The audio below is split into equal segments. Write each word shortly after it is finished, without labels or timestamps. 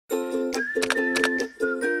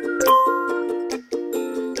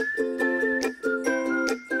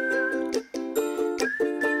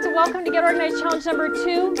welcome to Get Organized Challenge number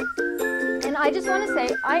 2. And I just want to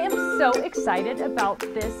say I am so excited about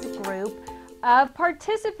this group of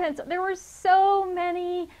participants. There were so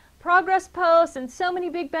many progress posts and so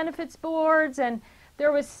many big benefits boards, and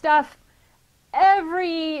there was stuff,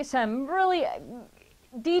 some really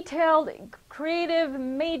detailed, creative,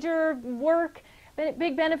 major work,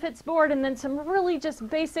 big benefits board, and then some really just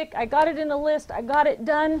basic, I got it in a list, I got it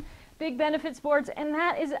done, big benefits boards, and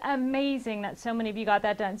that is amazing that so many of you got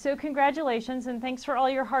that done. So congratulations, and thanks for all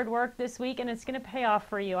your hard work this week, and it's going to pay off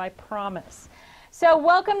for you, I promise. So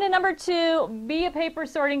welcome to number 2, be a paper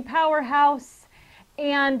sorting powerhouse,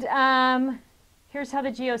 and here's how the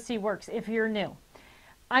GOC works if you're new.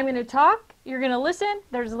 I'm going to talk, you're going to listen,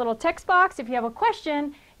 there's a little text box. If you have a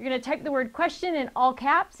question, you're going to type the word question in all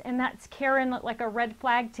caps, and that's Karen, like a red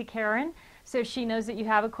flag to Karen, so she knows that you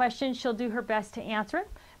have a question. She'll do her best to answer it.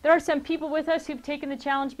 There are some people with us who've taken the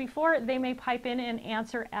challenge before. They may pipe in and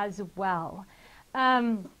answer as well.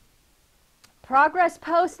 Progress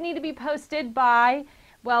posts need to be posted by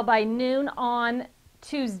noon on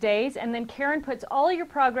Tuesdays, and then Karen puts all your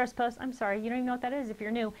progress posts. I'm sorry, you don't even know what that is if you're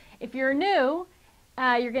new. If you're new,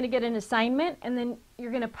 you're going to get an assignment, and then you're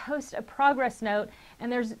going to post a progress note,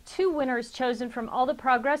 and there's 2 winners chosen from all the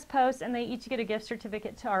progress posts, and they each get a gift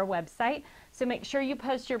certificate to our website. So make sure you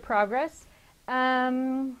post your progress.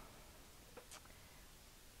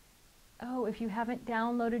 Oh, if you haven't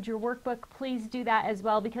downloaded your workbook, please do that as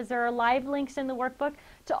well, because there are live links in the workbook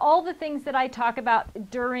to all the things that I talk about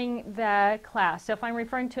during the class. So if I'm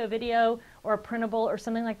referring to a video or a printable or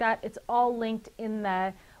something like that, it's all linked in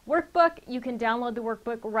the workbook. You can download the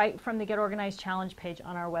workbook right from the Get Organized Challenge page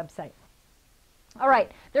on our website. All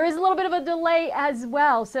right, there is a little bit of a delay as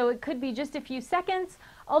well, so it could be just a few seconds,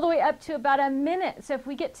 all the way up to about a minute. So if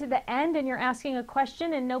we get to the end and you're asking a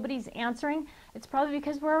question and nobody's answering, it's probably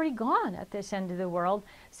because we're already gone at this end of the world.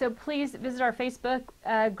 So please visit our Facebook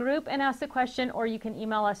group and ask the question, or you can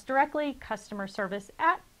email us directly,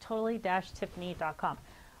 customerservice@totally-tiffany.com.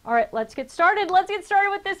 All right, let's get started. Let's get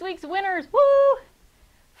started with this week's winners. Woo!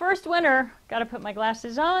 First winner, got to put my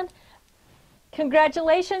glasses on.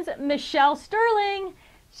 Congratulations, Michelle Sterling.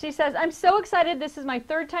 She says, I'm so excited. This is my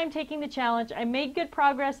 3rd time taking the challenge. I made good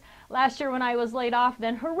progress last year when I was laid off.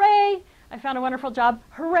 Then hooray, I found a wonderful job.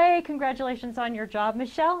 Hooray, congratulations on your job,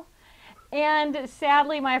 Michelle. And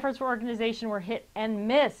sadly, my efforts for organization were hit and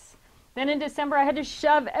miss. Then in December, I had to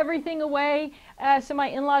shove everything away so my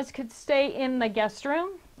in-laws could stay in the guest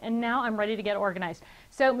room. And now I'm ready to get organized.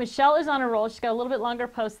 So Michelle is on a roll. She's got a little bit longer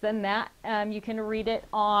post than that. You can read it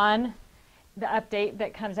on the update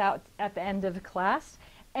that comes out at the end of the class.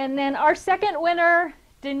 And then our second winner,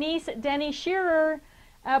 Denny Shearer,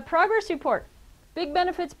 progress report, big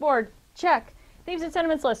benefits board, check. Thieves and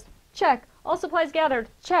sentiments list, check. All supplies gathered,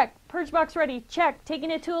 check. Purge box ready, check.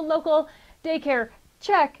 Taking it to a local daycare,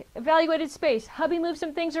 check. Evaluated space, hubby moved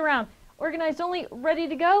some things around. Organized only, ready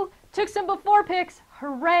to go. Took some before pics,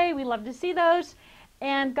 hooray, we love to see those.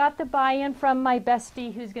 And got the buy-in from my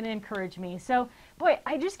bestie who's going to encourage me. So, boy,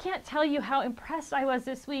 I just can't tell you how impressed I was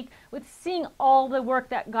this week with seeing all the work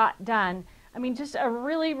that got done. I mean, just a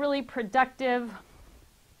really, really productive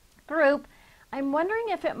group. I'm wondering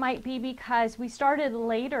if it might be because we started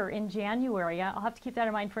later in January. I'll have to keep that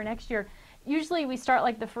in mind for next year. Usually we start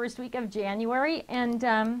like the first week of January, and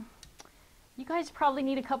you guys probably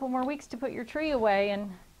need a couple more weeks to put your tree away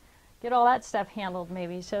and get all that stuff handled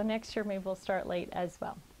maybe. So next year maybe we'll start late as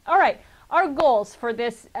well. All right, our goals for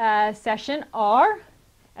this session are,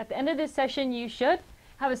 at the end of this session you should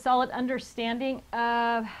have a solid understanding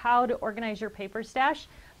of how to organize your paper stash,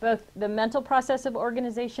 both the mental process of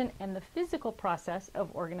organization and the physical process of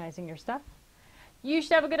organizing your stuff. You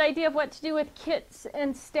should have a good idea of what to do with kits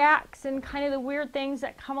and stacks and kind of the weird things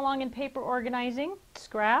that come along in paper organizing,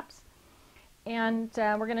 scraps. And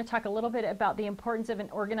we're going to talk a little bit about the importance of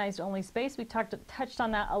an organized only space. We touched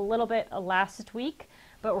on that a little bit last week,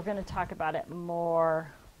 but we're going to talk about it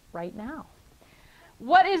more right now.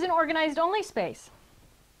 What is an organized only space?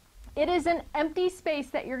 It is an empty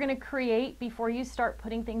space that you're going to create before you start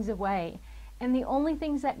putting things away. And the only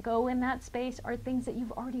things that go in that space are things that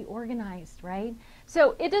you've already organized, right?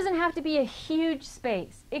 So it doesn't have to be a huge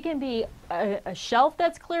space. It can be a shelf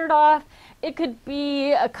that's cleared off. It could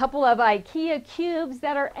be a couple of IKEA cubes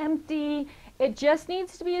that are empty. It just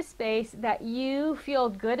needs to be a space that you feel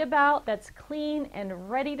good about, that's clean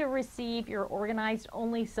and ready to receive your organized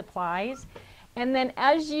only supplies. And then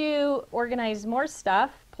as you organize more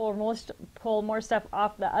stuff, pull more stuff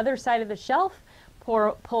off the other side of the shelf,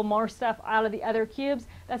 pull more stuff out of the other cubes,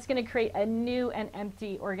 that's going to create a new and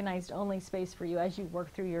empty organized only space for you as you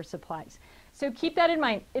work through your supplies. So keep that in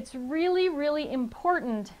mind. It's really, really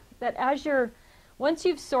important that once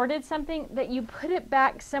you've sorted something, that you put it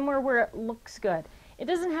back somewhere where it looks good. It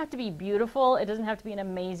doesn't have to be beautiful. It doesn't have to be an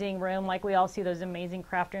amazing room like we all see those amazing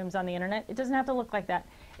craft rooms on the internet. It doesn't have to look like that.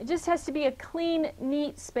 It just has to be a clean,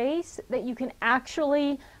 neat space that you can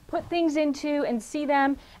actually put things into and see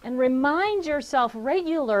them and remind yourself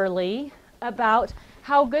regularly about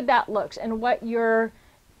how good that looks and what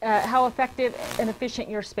how effective and efficient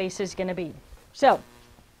your space is going to be. So,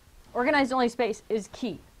 organized only space is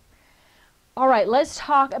key. All right, let's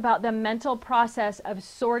talk about the mental process of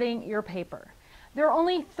sorting your paper. There are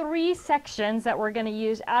only 3 sections that we're going to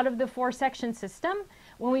use out of the 4-section system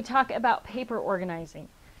when we talk about paper organizing,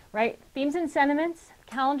 right? Themes and sentiments,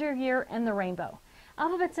 calendar year, and the rainbow.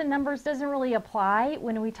 Alphabets and numbers doesn't really apply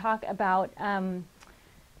when we talk about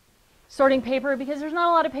sorting paper, because there's not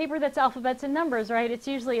a lot of paper that's alphabets and numbers, right? It's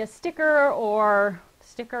usually a sticker or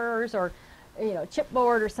stickers or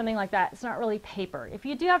chipboard or something like that. It's not really paper. If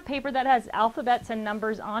you do have paper that has alphabets and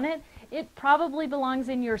numbers on it, it probably belongs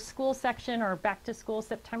in your school section or back to school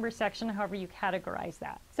September section, however you categorize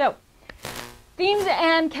that. So themes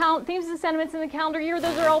and sentiments in the calendar year,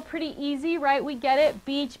 those are all pretty easy, right? We get it.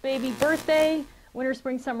 Beach, baby, birthday, winter,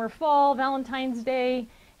 spring, summer, fall, Valentine's Day,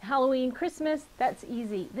 Halloween, Christmas, that's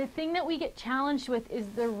easy. The thing that we get challenged with is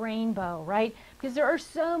the rainbow, right? Because there are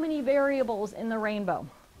so many variables in the rainbow.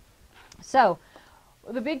 So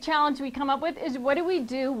the big challenge we come up with is, what do we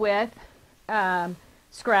do with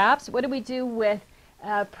scraps? What do we do with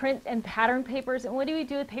print and pattern papers? And what do we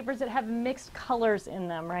do with papers that have mixed colors in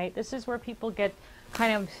them, right? This is where people get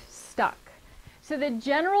kind of stuck. So the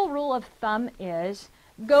general rule of thumb is,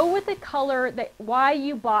 go with the color why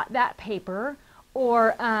you bought that paper,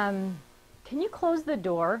 or can you close the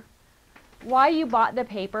door? Why you bought the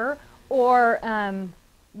paper, or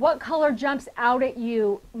what color jumps out at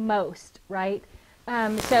you most, right?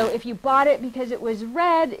 So if you bought it because it was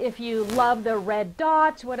red, if you love the red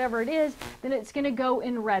dots, whatever it is, then it's going to go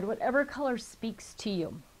in red, whatever color speaks to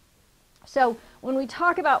you. So when we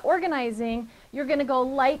talk about organizing, you're going to go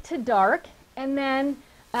light to dark, and then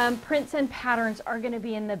prints and patterns are going to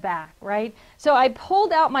be in the back, right? So I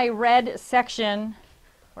pulled out my red section,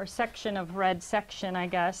 or section of red section, I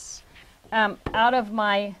guess, out of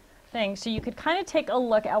my thing, so you could kind of take a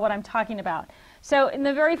look at what I'm talking about. So in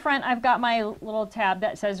the very front, I've got my little tab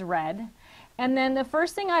that says red, and then the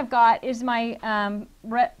first thing I've got is my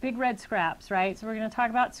big red scraps, right? So we're going to talk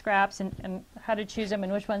about scraps and how to choose them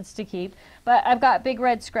and which ones to keep, but I've got big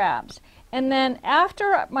red scraps. And then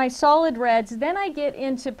after my solid reds, then I get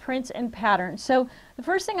into prints and patterns. So the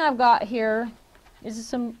first thing I've got here is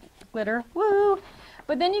some glitter, woo!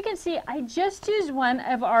 But then you can see I just used one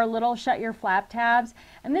of our little shut your flap tabs,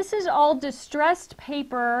 and this is all distressed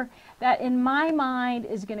paper that in my mind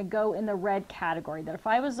is going to go in the red category. That if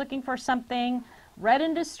I was looking for something red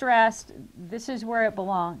and distressed, this is where it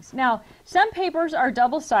belongs. Now, some papers are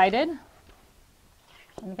double-sided.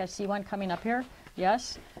 I think I see one coming up here.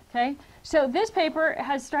 Yes. Okay. So this paper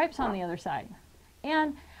has stripes on the other side.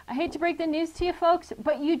 And I hate to break the news to you folks,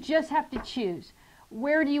 but you just have to choose.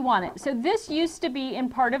 Where do you want it? So this used to be in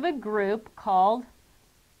part of a group called,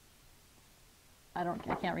 I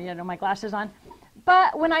can't read it, I don't have my glasses on.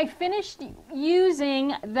 But when I finished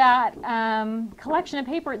using that collection of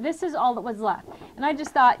paper, this is all that was left. And I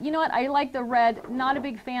just thought, you know what, I like the red, not a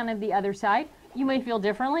big fan of the other side. You may feel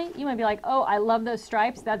differently. You might be like, oh, I love those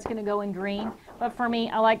stripes, that's going to go in green. But for me,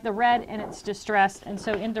 I like the red, and it's distressed, and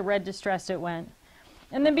so into red distressed it went.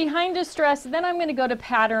 And then behind distressed, then I'm going to go to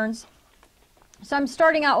patterns. So I'm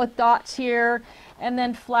starting out with dots here, and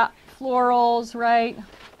then flat florals, right?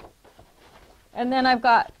 And then I've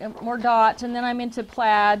got more dots, and then I'm into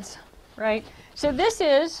plaids, right? So this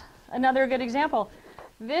is another good example.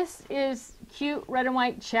 This is cute red and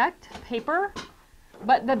white checked paper,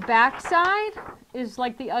 but the back side is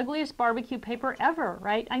like the ugliest barbecue paper ever,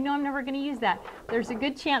 right? I know I'm never going to use that. There's a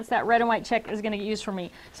good chance that red and white check is going to get used for me.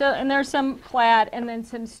 So, and there's some plaid and then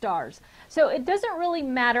some stars. So it doesn't really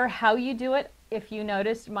matter how you do it. If you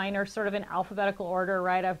noticed, mine are sort of in alphabetical order,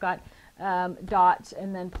 right? I've got dots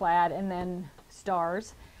and then plaid and then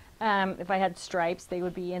stars. If I had stripes, they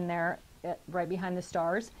would be in there right behind the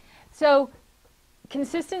stars. So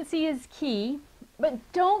consistency is key, but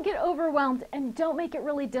don't get overwhelmed and don't make it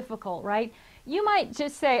really difficult, right? You might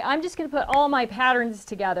just say, I'm just going to put all my patterns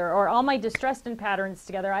together, or all my distressed and patterns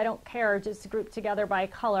together. I don't care, just group together by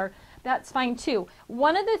color. That's fine too.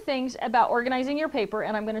 One of the things about organizing your paper,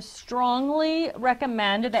 and I'm going to strongly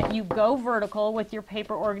recommend that you go vertical with your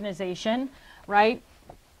paper organization, right?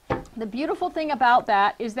 The beautiful thing about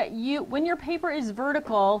that is that when your paper is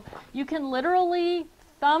vertical, you can literally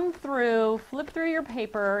thumb through, flip through your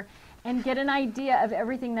paper, and get an idea of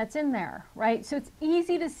everything that's in there, right? So it's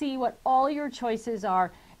easy to see what all your choices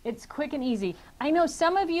are. It's quick and easy. I know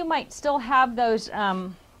some of you might still have those,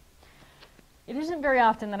 it isn't very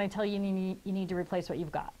often that I tell you you need to replace what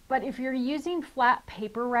you've got. But if you're using flat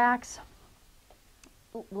paper racks,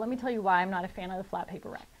 let me tell you why I'm not a fan of the flat paper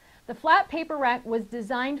rack. The flat paper rack was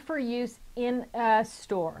designed for use in a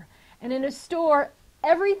store. And in a store,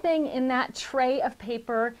 everything in that tray of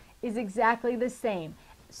paper is exactly the same.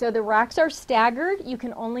 So the racks are staggered. You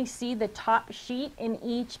can only see the top sheet in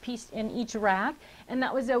each piece, in each rack. And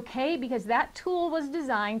that was okay because that tool was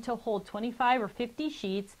designed to hold 25 or 50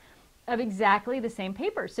 sheets of exactly the same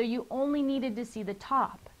paper. So you only needed to see the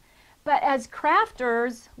top. But as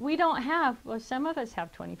crafters, we don't have, well, some of us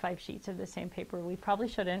have 25 sheets of the same paper. We probably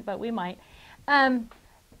shouldn't, but we might.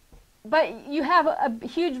 But you have a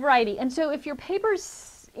huge variety. And so if your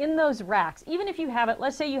paper's in those racks, even if you have it,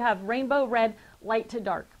 let's say you have rainbow red, light to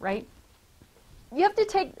dark, right? You have to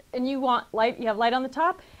take, and you want light, you have light on the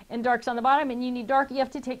top and darks on the bottom, and you need dark. You have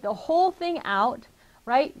to take the whole thing out,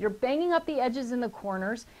 right? You're banging up the edges and the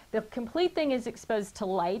corners. The complete thing is exposed to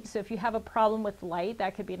light. So if you have a problem with light,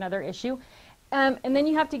 that could be another issue. And then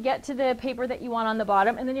you have to get to the paper that you want on the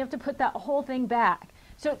bottom, and then you have to put that whole thing back.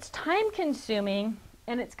 So it's time consuming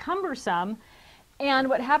and it's cumbersome. And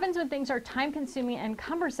what happens when things are time consuming and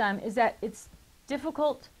cumbersome is that it's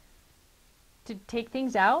difficult to take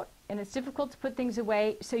things out and it's difficult to put things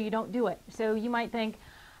away, so you don't do it. So you might think,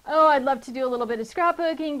 oh, I'd love to do a little bit of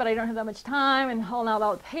scrapbooking, but I don't have that much time, and hauling out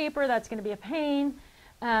all the paper, that's going to be a pain.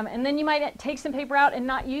 And then you might take some paper out and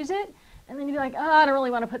not use it, and then you'd be like, oh, I don't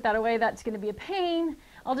really want to put that away, that's going to be a pain.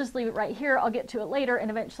 I'll just leave it right here, I'll get to it later,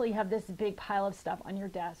 and eventually you have this big pile of stuff on your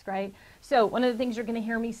desk, right? So one of the things you're going to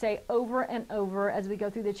hear me say over and over as we go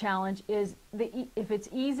through the challenge is, if it's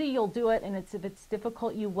easy, you'll do it, and if it's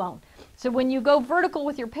difficult, you won't. So when you go vertical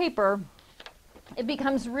with your paper, it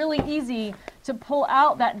becomes really easy to pull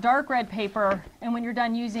out that dark red paper, and when you're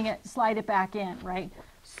done using it, slide it back in, right?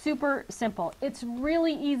 Super simple. It's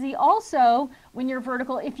really easy also when you're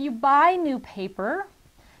vertical, if you buy new paper,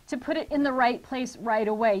 to put it in the right place right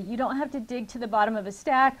away. You don't have to dig to the bottom of a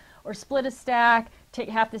stack or split a stack, take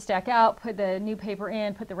half the stack out, put the new paper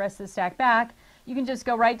in, put the rest of the stack back. You can just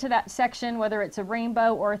go right to that section, whether it's a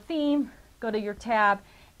rainbow or a theme, go to your tab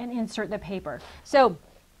and insert the paper. So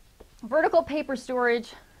vertical paper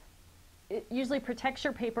storage, it usually protects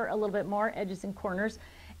your paper a little bit more, edges and corners.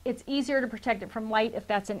 It's easier to protect it from light if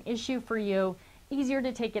that's an issue for you, easier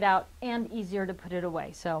to take it out, and easier to put it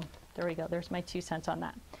away. So there we go, there's my 2 cents on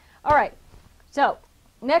that. All right, so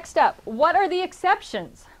next up, what are the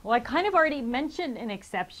exceptions? Well, I kind of already mentioned an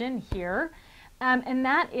exception here, and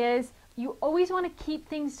that is you always want to keep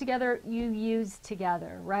things together you use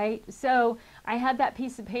together, right? So I had that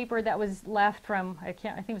piece of paper that was left from, I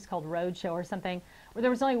think it was called Roadshow or something, where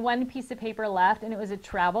there was only one piece of paper left, and it was a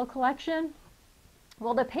travel collection.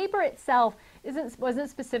 Well, the paper itself wasn't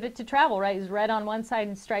specific to travel, right? It was red on one side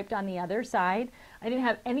and striped on the other side. I didn't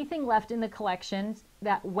have anything left in the collection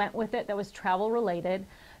that went with it that was travel related.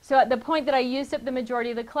 So at the point that I used up the majority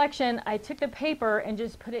of the collection, I took the paper and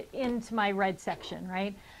just put it into my red section,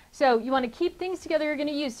 right? So you want to keep things together you're going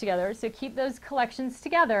to use together, so keep those collections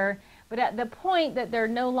together, but at the point that they're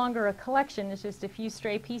no longer a collection, it's just a few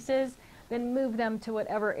stray pieces, then move them to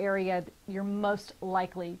whatever area you're most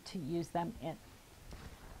likely to use them in.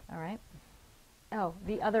 All right? Oh,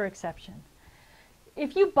 the other exception.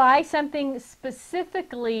 If you buy something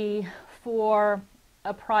specifically for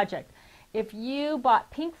a project, if you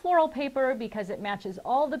bought pink floral paper because it matches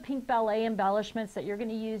all the pink ballet embellishments that you're going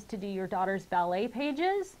to use to do your daughter's ballet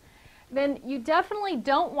pages, then you definitely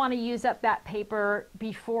don't want to use up that paper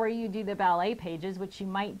before you do the ballet pages, which you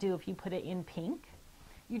might do if you put it in pink.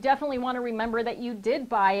 You definitely want to remember that you did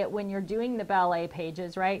buy it when you're doing the ballet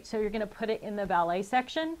pages, right? So you're going to put it in the ballet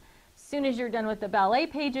section. As soon as you're done with the ballet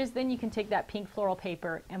pages, then you can take that pink floral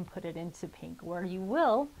paper and put it into pink, where you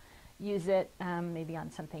will use it maybe on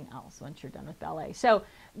something else once you're done with ballet. So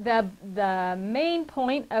the main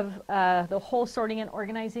point of the whole sorting and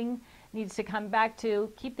organizing needs to come back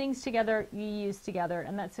to keep things together you use together,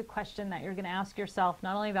 and that's a question that you're going to ask yourself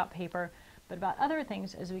not only about paper but about other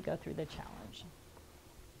things as we go through the challenge.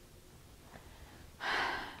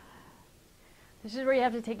 This is where you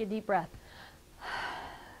have to take a deep breath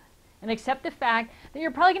and accept the fact that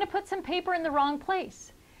you're probably going to put some paper in the wrong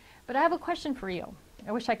place. But I have a question for you.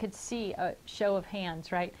 I wish I could see a show of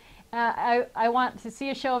hands, right? I want to see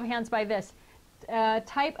a show of hands by this.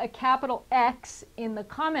 Type a capital X in the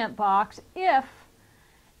comment box if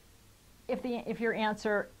your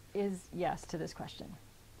answer is yes to this question.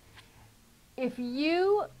 If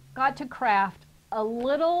you got to craft a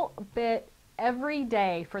little bit every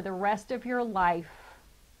day for the rest of your life,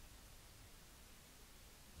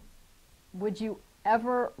 would you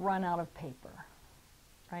ever run out of paper,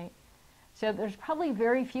 right? So there's probably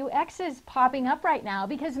very few X's popping up right now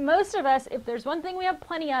because most of us, if there's one thing we have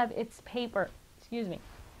plenty of, it's paper. Excuse me.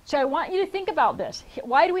 So I want you to think about this.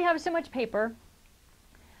 Why do we have so much paper?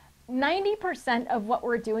 90% of what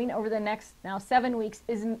we're doing over the next now 7 weeks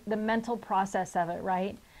is the mental process of it,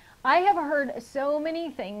 right? I have heard so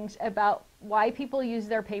many things about why people use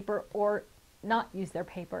their paper or not use their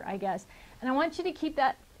paper, I guess. And I want you to keep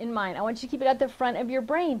that in mind. I want you to keep it at the front of your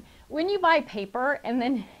brain. When you buy paper and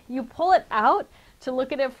then you pull it out to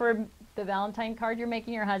look at it for the Valentine card you're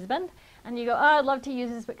making your husband, and you go, oh, I'd love to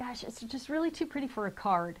use this, but gosh, it's just really too pretty for a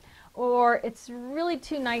card. Or it's really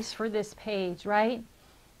too nice for this page, right?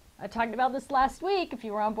 I talked about this last week. If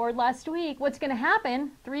you were on board last week, what's going to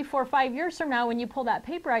happen 3, 4, 5 years from now when you pull that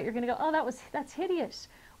paper out, you're going to go, oh, that's hideous.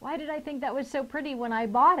 Why did I think that was so pretty when I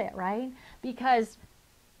bought it, right? Because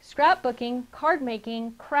scrapbooking, card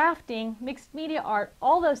making, crafting, mixed media art,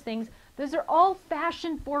 all those things, those are all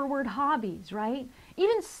fashion-forward hobbies, right?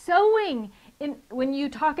 Even sewing, when you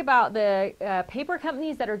talk about the paper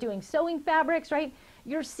companies that are doing sewing fabrics, right?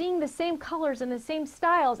 You're seeing the same colors and the same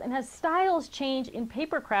styles, and as styles change in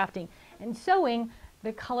paper crafting and sewing,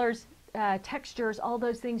 the colors, textures, all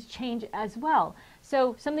those things change as well.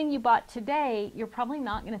 So something you bought today, you're probably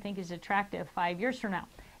not going to think is attractive 5 years from now.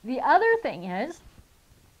 The other thing is,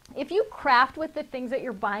 if you craft with the things that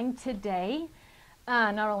you're buying today,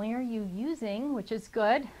 not only are you using, which is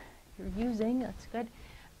good, you're using, that's good,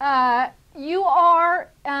 you are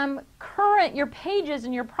current, your pages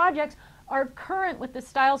and your projects are current with the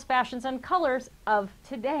styles, fashions, and colors of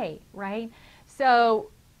today, right? So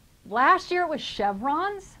last year it was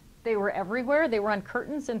chevrons. They were everywhere. They were on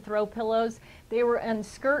curtains and throw pillows. They were in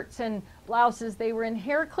skirts and blouses. They were in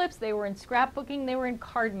hair clips. They were in scrapbooking. They were in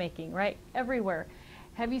card making, right? Everywhere.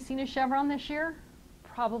 Have you seen a chevron this year?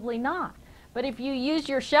 Probably not. But if you used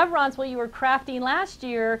your chevrons while you were crafting last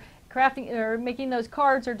year, crafting or making those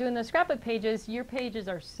cards or doing those scrapbook pages, your pages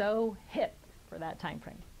are so hip for that time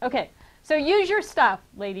frame. Okay. So use your stuff,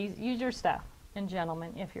 ladies, use your stuff, and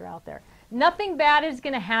gentlemen, if you're out there. Nothing bad is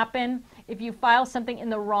going to happen if you file something in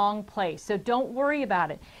the wrong place, so don't worry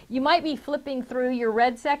about it. You might be flipping through your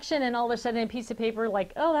red section and all of a sudden a piece of paper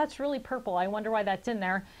like, oh, that's really purple. I wonder why that's in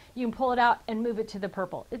there. You can pull it out and move it to the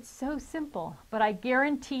purple. It's so simple, but I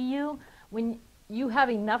guarantee you when you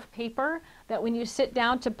have enough paper that when you sit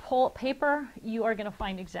down to pull paper, you are going to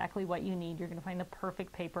find exactly what you need. You're going to find the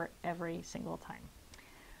perfect paper every single time.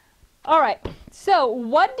 All right, so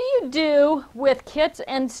what do you do with kits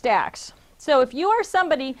and stacks? So if you are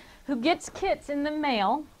somebody who gets kits in the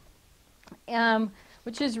mail,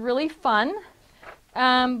 which is really fun,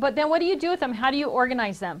 but then what do you do with them? How do you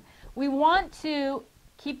organize them? We want to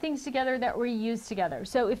keep things together that we use together.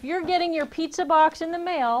 So if you're getting your pizza box in the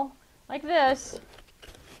mail, like this,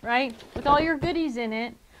 right, with all your goodies in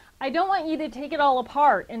it, I don't want you to take it all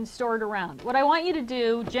apart and store it around. What I want you to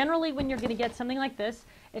do, generally when you're going to get something like this,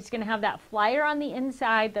 it's going to have that flyer on the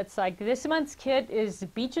inside that's like, this month's kit is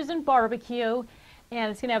beaches and barbecue, and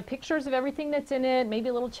it's going to have pictures of everything that's in it, maybe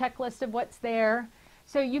a little checklist of what's there.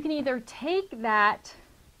 So you can either take that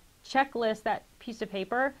checklist, that piece of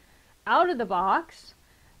paper, out of the box,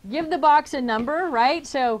 give the box a number, right?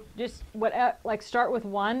 So just like start with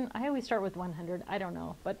 1. I always start with 100. I don't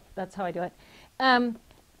know, but that's how I do it.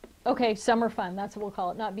 Okay, summer fun, that's what we'll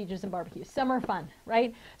call it, not beaches and barbecue. Summer fun,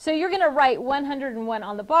 right? So you're going to write 101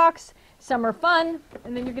 on the box, summer fun,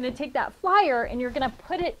 and then you're going to take that flyer and you're going to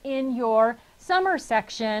put it in your summer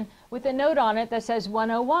section with a note on it that says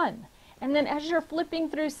 101. And then as you're flipping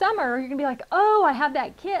through summer, you're going to be like, oh, I have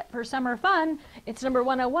that kit for summer fun. It's number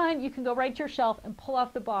 101. You can go right to your shelf and pull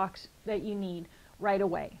off the box that you need right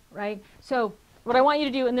away, right? So what I want you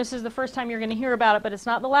to do, and this is the first time you're going to hear about it, but it's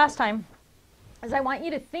not the last time, is I want you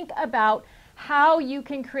to think about how you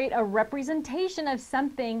can create a representation of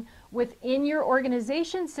something within your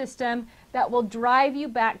organization system that will drive you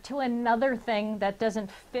back to another thing that doesn't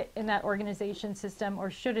fit in that organization system or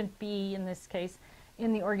shouldn't be, in this case,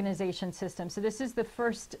 in the organization system. So this is the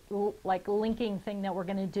first like linking thing that we're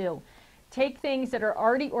going to do. Take things that are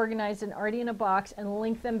already organized and already in a box and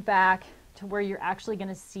link them back to where you're actually going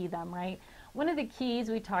to see them, right? One of the keys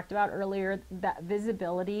we talked about earlier, that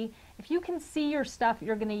visibility. If you can see your stuff,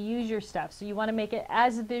 you're going to use your stuff. So you want to make it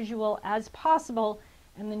as visual as possible,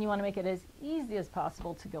 and then you want to make it as easy as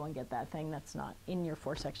possible to go and get that thing that's not in your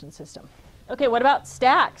 4-section system. Okay, what about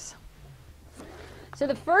stacks? So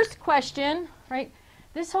the first question, right,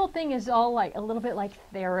 this whole thing is all like a little bit like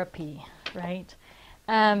therapy, right?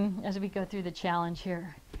 as we go through the challenge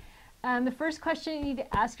here. The first question you need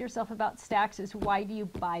to ask yourself about stacks is, why do you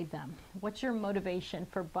buy them? What's your motivation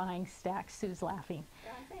for buying stacks? Sue's laughing.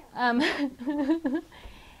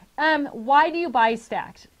 Why do you buy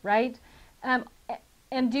stacks, right?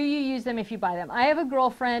 And do you use them if you buy them? I have a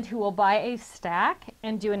girlfriend who will buy a stack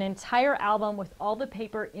and do an entire album with all the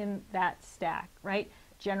paper in that stack, right?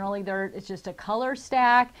 Generally, it's just a color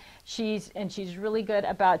stack. She's really good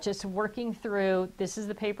about just working through, this is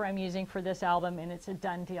the paper I'm using for this album, and it's a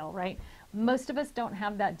done deal, right? Most of us don't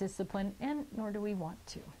have that discipline, and nor do we want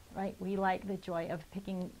to, right? We like the joy of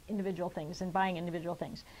picking individual things and buying individual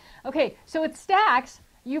things. Okay, so with stacks,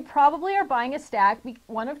 you probably are buying a stack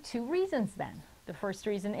one of two reasons then. The first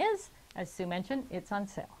reason is, as Sue mentioned, it's on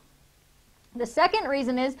sale. The second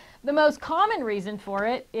reason is, the most common reason for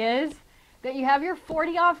it is that you have your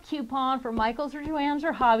 40 off coupon for Michael's or Joann's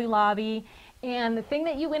or Hobby Lobby, and the thing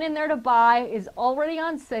that you went in there to buy is already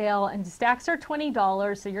on sale, and stacks are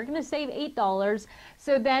 $20, so you're going to save $8.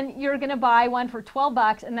 So then you're going to buy one for 12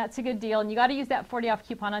 bucks, and that's a good deal, and you got to use that 40 off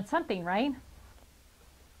coupon on something, right?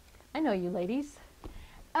 I know you ladies.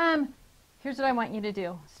 Here's what I want you to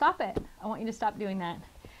do. Stop it. I want you to stop doing that.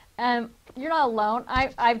 You're not alone.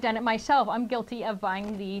 I've done it myself. I'm guilty of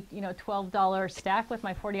buying the $12 stack with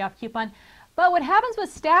my 40 off coupon. But what happens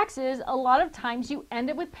with stacks is, a lot of times you end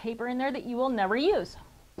up with paper in there that you will never use.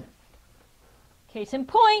 Case in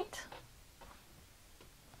point,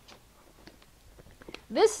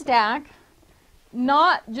 this stack,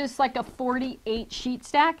 not just like a 48 sheet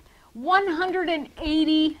stack,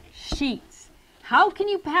 180 sheets. How can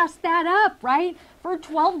you pass that up, right? For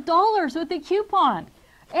 $12 with a coupon.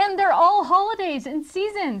 And they're all holidays and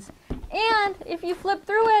seasons. And if you flip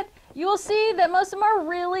through it, you will see that most of them are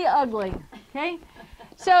really ugly, okay?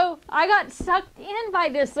 So I got sucked in by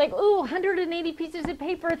this, like, ooh, 180 pieces of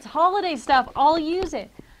paper, it's holiday stuff, I'll use it.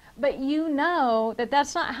 But you know that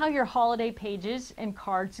that's not how your holiday pages and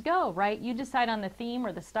cards go, right? You decide on the theme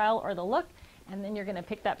or the style or the look, and then you're gonna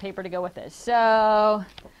pick that paper to go with it. So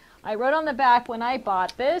I wrote on the back, when I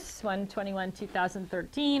bought this,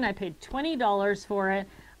 1/21/2013, I paid $20 for it.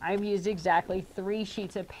 I've used exactly 3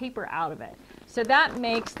 sheets of paper out of it. So that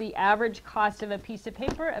makes the average cost of a piece of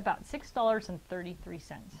paper about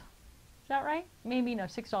 $6.33. Is that right? Maybe, no,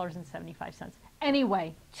 $6.75.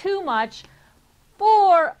 Anyway, too much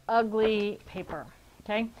for ugly paper,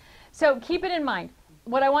 okay? So keep it in mind.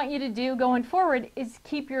 What I want you to do going forward is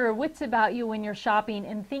keep your wits about you when you're shopping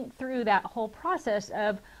and think through that whole process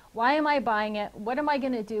of, why am I buying it? What am I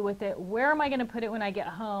going to do with it? Where am I going to put it when I get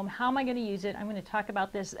home? How am I going to use it? I'm going to talk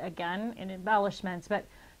about this again in embellishments, but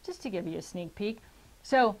just to give you a sneak peek.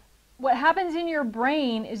 So what happens in your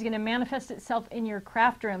brain is going to manifest itself in your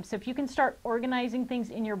craft room. So if you can start organizing things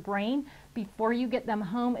in your brain before you get them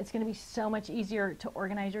home, it's going to be so much easier to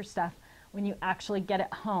organize your stuff when you actually get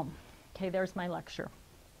it home. Okay, there's my lecture.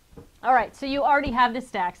 All right, so you already have the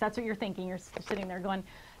stacks. That's what you're thinking. You're sitting there going,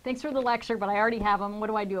 thanks for the lecture, but I already have them. What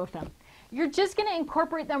do I do with them? You're just going to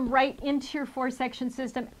incorporate them right into your 4-section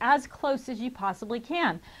system as close as you possibly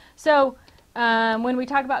can. So when we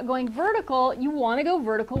talk about going vertical, you want to go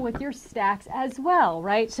vertical with your stacks as well,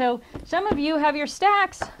 right? So some of you have your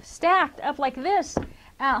stacks stacked up like this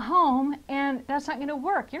at home, and that's not going to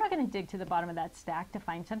work. You're not going to dig to the bottom of that stack to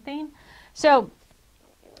find something. So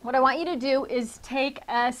what I want you to do is take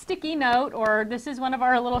a sticky note, or this is one of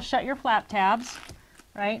our little shut your flap tabs,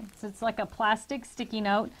 right? So it's like a plastic sticky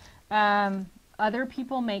note. Other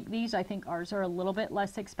people make these. I think ours are a little bit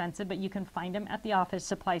less expensive, but you can find them at the office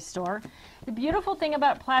supply store. The beautiful thing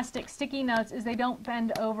about plastic sticky notes is they don't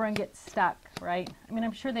bend over and get stuck, right? I mean,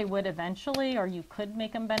 I'm sure they would eventually, or you could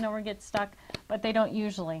make them bend over and get stuck, but they don't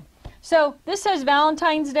usually. So this says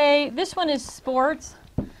Valentine's Day. This one is sports.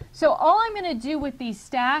 So all I'm going to do with these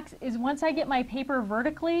stacks is, once I get my paper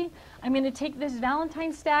vertically, I'm going to take this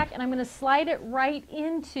Valentine stack and I'm going to slide it right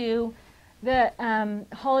into the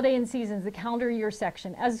holiday and seasons, the calendar year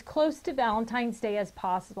section, as close to Valentine's Day as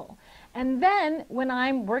possible. And then when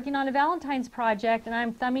I'm working on a Valentine's project and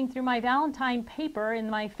I'm thumbing through my Valentine paper in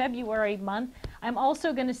my February month, I'm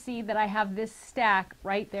also going to see that I have this stack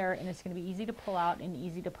right there, and it's going to be easy to pull out and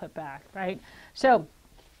easy to put back, right? So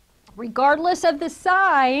regardless of the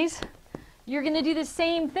size, you're going to do the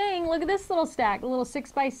same thing. Look at this little stack, a little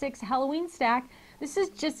 6x6 Halloween stack. This is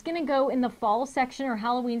just going to go in the fall section or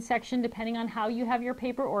Halloween section, depending on how you have your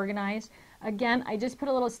paper organized. Again, I just put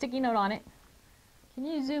a little sticky note on it. Can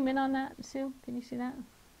you zoom in on that, Sue? Can you see that?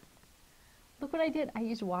 Look what I did. I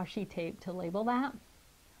used washi tape to label that.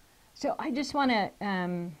 So I just want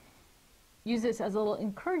to use this as a little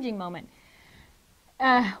encouraging moment.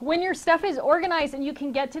 When your stuff is organized and you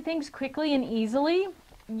can get to things quickly and easily,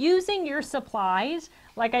 using your supplies,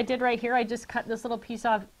 like I did right here, I just cut this little piece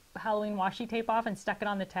of Halloween washi tape off and stuck it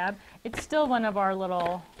on the tab. It's still one of our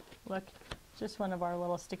little, look, just one of our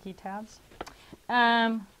little sticky tabs.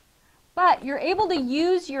 But you're able to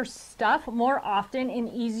use your stuff more often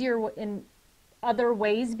in other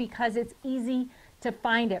ways because it's easy to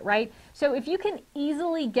find it, right? So if you can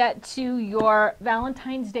easily get to your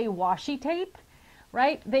Valentine's Day washi tape,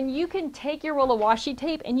 right, then you can take your roll of washi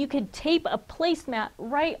tape and you could tape a placemat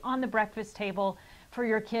right on the breakfast table for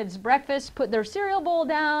your kids' breakfast, put their cereal bowl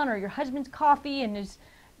down or your husband's coffee and his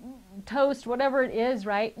toast, whatever it is,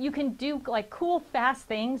 right? You can do like cool, fast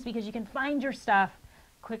things because you can find your stuff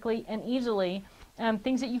quickly and easily.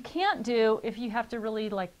 Things that you can't do if you have to really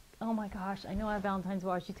like, oh my gosh, I know I have Valentine's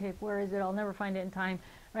washi tape. Where is it? I'll never find it in time,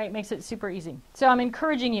 right? Makes it super easy. So I'm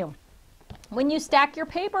encouraging you, when you stack your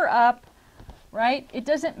paper up, right, it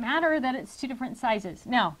doesn't matter that it's 2 different sizes.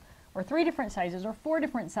 Now, or 3 different sizes or 4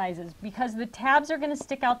 different sizes because the tabs are going to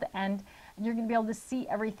stick out the end and you're going to be able to see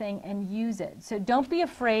everything and use it. So don't be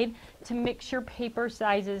afraid to mix your paper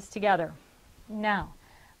sizes together. Now,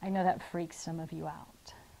 I know that freaks some of you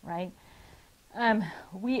out, right? I'm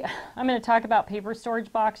going to talk about paper storage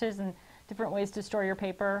boxes and different ways to store your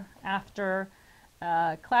paper after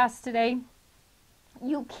class today.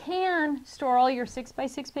 You can store all your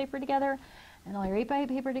 6x6 paper together and all your 8x8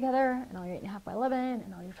 paper together and all your 8.5 by 11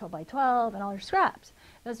 and all your 12 by 12 and all your scraps.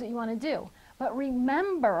 That's what you want to do. But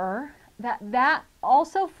remember that that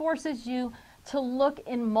also forces you to look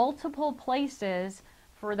in multiple places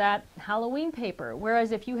for that Halloween paper.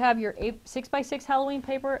 Whereas if you have your 6x6 Halloween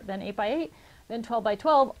paper, then 8x8, then 12 by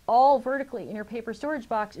 12, all vertically in your paper storage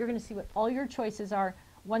box, you're going to see what all your choices are,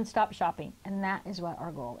 one-stop shopping. And that is what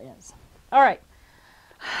our goal is. All right.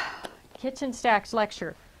 Kitchen stacks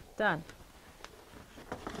lecture. Done.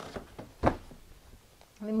 Let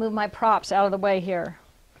me move my props out of the way here.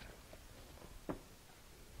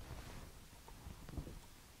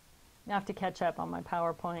 I have to catch up on my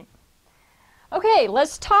PowerPoint. Okay,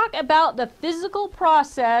 let's talk about the physical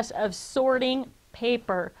process of sorting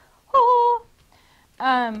paper. Oh.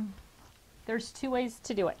 There's 2 ways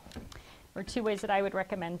to do it, or 2 ways that I would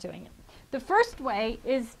recommend doing it. The first way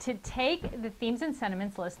is to take the themes and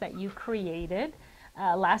sentiments list that you created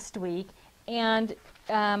last week and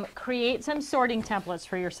create some sorting templates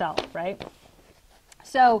for yourself, right?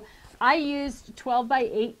 So I used 12 by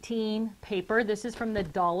 18 paper. This is from the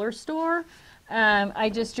dollar store. I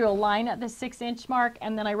just drew a line at the 6-inch mark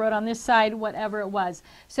and then I wrote on this side whatever it was.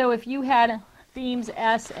 So if you had themes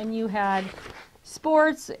S and you had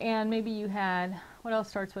sports and maybe you had, what else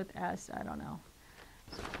starts with S? I don't know.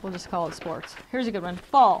 We'll just call it sports. Here's a good one.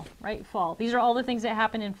 Fall, right? Fall. These are all the things that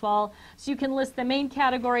happen in fall. So you can list the main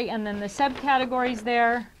category and then the subcategories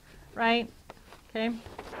there, right? Okay.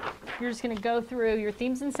 You're just going to go through your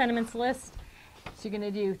themes and sentiments list. So you're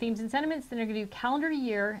going to do themes and sentiments, then you're going to do calendar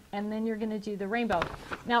year, and then you're going to do the rainbow.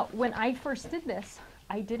 Now, when I first did this,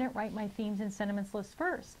 I didn't write my themes and sentiments list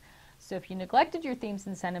first. So if you neglected your themes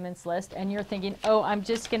and sentiments list and you're thinking, oh, I'm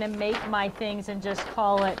just going to make my things and just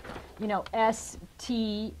call it, you know, S,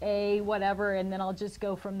 T, A, whatever, and then I'll just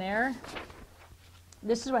go from there.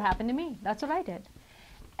 This is what happened to me. That's what I did.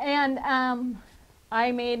 And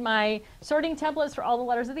I made my sorting templates for all the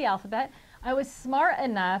letters of the alphabet. I was smart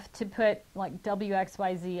enough to put like W, X,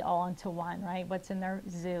 Y, Z all into one, right? What's in there?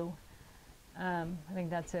 Zoo. I think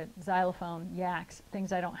that's it. Xylophone, yaks,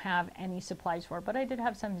 things I don't have any supplies for, but I did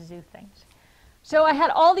have some zoo things. So I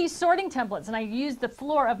had all these sorting templates and I used the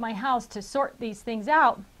floor of my house to sort these things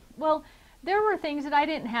out. Well, there were things that I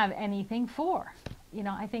didn't have anything for. You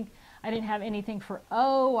know, I think I didn't have anything for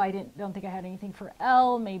O. Don't think I had anything for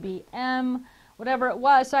L, maybe M, whatever it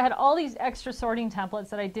was. So I had all these extra sorting templates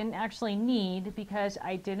that I didn't actually need because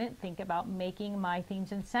I didn't think about making my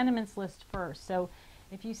themes and sentiments list first. So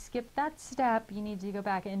if you skip that step, you need to go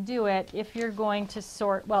back and do it if you're going to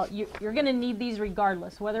sort. Well, you're going to need these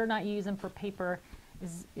regardless. Whether or not you use them for paper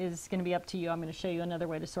is going to be up to you. I'm going to show you another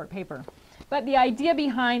way to sort paper. But the idea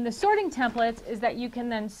behind the sorting templates is that you can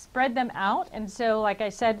then spread them out. And so, like I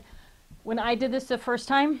said, when I did this the first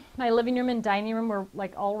time, my living room and dining room were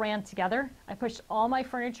like all ran together. I pushed all my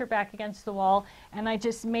furniture back against the wall and I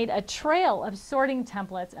just made a trail of sorting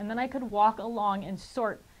templates, and then I could walk along and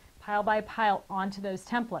sort pile by pile onto those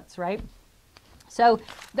templates, right? So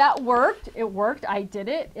that worked. It worked. I did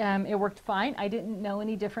it. It worked fine. I didn't know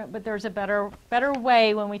any different, but there's a better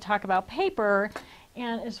way when we talk about paper.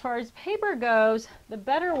 And as far as paper goes, the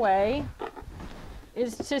better way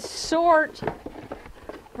is to sort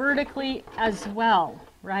vertically as well,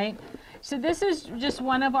 right? So this is just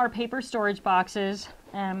one of our paper storage boxes.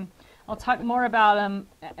 A I'll talk more about them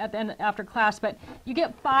at the end after class, but you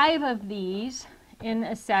get 5 of these in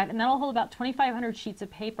a set, and that'll hold about 2,500 sheets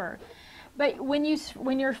of paper. But when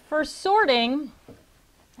you're first sorting,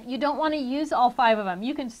 you don't want to use all 5 of them.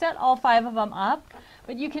 You can set all 5 of them up,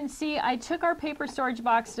 but you can see I took our paper storage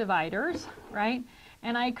box dividers, right?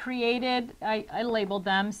 And I labeled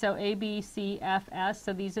them, so A, B, C, F, S.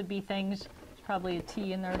 So these would be things, there's probably a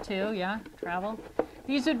T in there too, yeah, travel.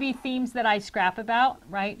 These would be themes that I scrap about,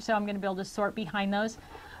 right? So I'm going to be able to sort behind those.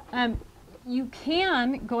 You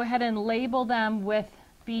can go ahead and label them with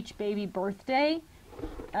Beach Baby Birthday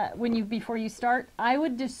before you start. I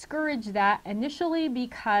would discourage that initially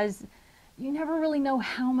because you never really know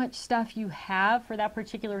how much stuff you have for that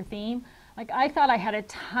particular theme. Like I thought I had a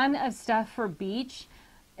ton of stuff for beach,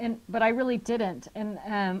 but I really didn't. And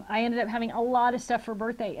I ended up having a lot of stuff for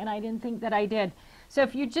birthday, and I didn't think that I did. So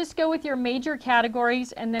if you just go with your major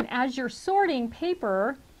categories, and then as you're sorting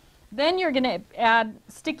paper, then you're going to add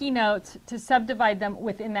sticky notes to subdivide them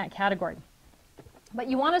within that category. But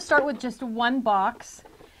you want to start with just one box,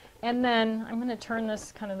 and then I'm going to turn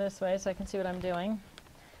this kind of this way so I can see what I'm doing.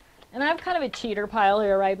 And I have kind of a cheater pile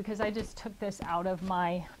here, right, because I just took this out of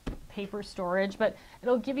my paper storage, but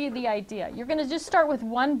it'll give you the idea. You're going to just start with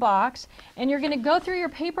one box, and you're going to go through your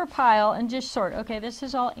paper pile and just sort. Okay, this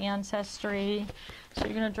is all ancestry, so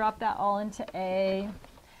you're going to drop that all into A.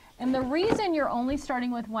 And the reason you're only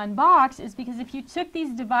starting with one box is because if you took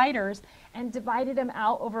these dividers and divided them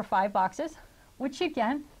out over 5 boxes, which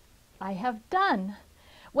again, I have done.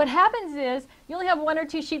 What happens is you only have 1 or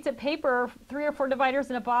 2 sheets of paper, 3 or 4 dividers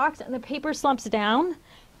in a box, and the paper slumps down.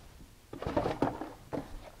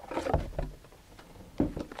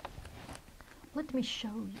 Let me show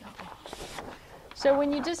you. So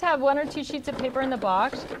when you just have 1 or 2 sheets of paper in the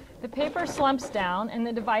box, the paper slumps down and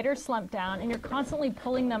the dividers slump down, and you're constantly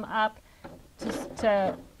pulling them up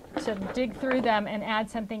to dig through them and add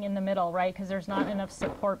something in the middle, right? Because there's not enough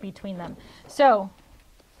support between them. So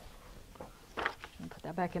put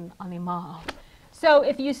that back in on the mall. So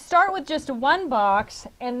if you start with just one box,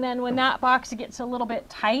 and then when that box gets a little bit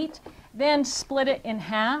tight, then split it in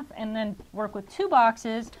half, and then work with 2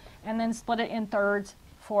 boxes, and then split it in thirds,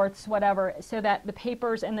 fourths, whatever, so that the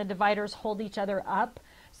papers and the dividers hold each other up,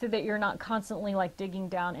 so that you're not constantly like digging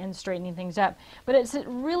down and straightening things up. But it's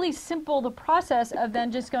really simple, the process of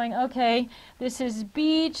then just going, okay, this is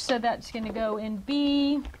beach, so that's going to go in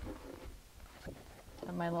B.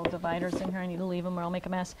 My little dividers in here, I need to leave them or I'll make a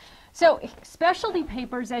mess. So specialty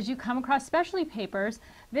papers, as you come across specialty papers,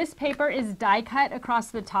 this paper is die cut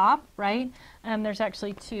across the top, right? There's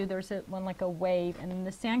actually 2. There's one like a wave and then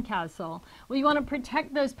the sandcastle. Well, you want to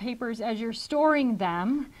protect those papers as you're storing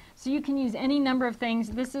them, so you can use any number of things.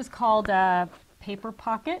 This is called a paper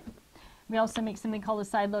pocket. We also make something called a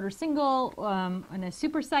side loader single and a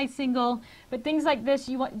super size single. But things like this,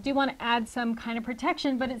 you do want to add some kind of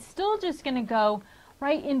protection, but it's still just going to go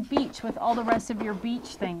right in beach with all the rest of your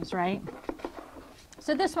beach things, right?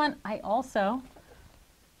 So this one, you guys are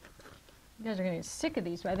going to get sick of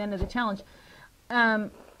these by the end of the challenge.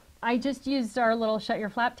 I just used our little shut your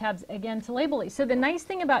flap tabs again to label it. So the nice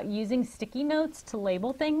thing about using sticky notes to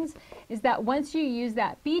label things is that once you use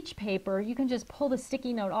that beach paper, you can just pull the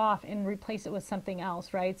sticky note off and replace it with something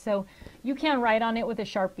else, right? So you can write on it with a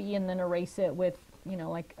Sharpie and then erase it with, you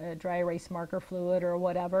know, like a dry erase marker fluid or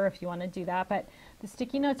whatever if you want to do that. But the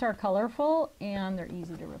sticky notes are colorful and they're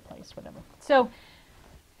easy to replace, whatever. So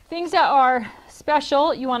things that are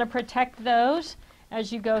special, you want to protect those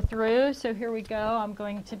as you go through. So here we go. I'm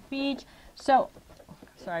going to beach. So,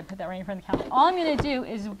 sorry, I put that right in front of the camera. All I'm going to do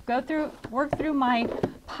is work through my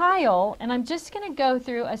pile, and I'm just going to go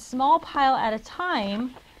through a small pile at a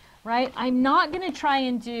time, right? I'm not going to try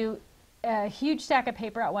and do a huge stack of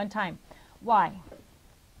paper at one time. Why?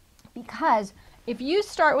 Because if you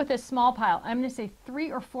start with a small pile, I'm going to say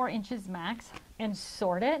 3 or 4 inches max, and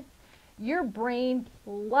sort it, your brain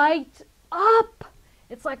lights up.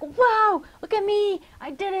 It's like, wow, look at me,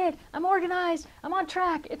 I did it, I'm organized, I'm on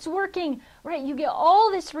track, it's working, right? You get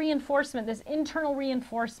all this reinforcement, this internal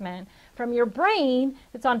reinforcement from your brain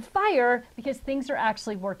that's on fire because things are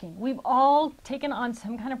actually working. We've all taken on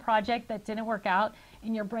some kind of project that didn't work out,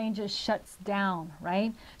 and your brain just shuts down,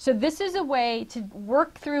 right? So this is a way to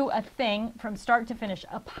work through a thing from start to finish,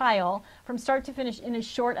 a pile, from start to finish in a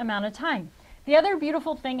short amount of time. The other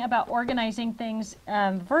beautiful thing about organizing things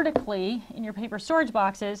vertically in your paper storage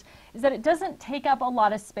boxes is that it doesn't take up a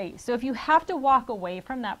lot of space. So if you have to walk away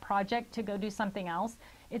from that project to go do something else,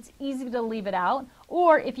 it's easy to leave it out.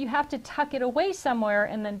 Or if you have to tuck it away somewhere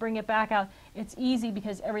and then bring it back out, it's easy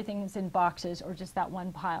because everything's in boxes or just that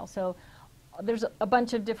one pile. So there's a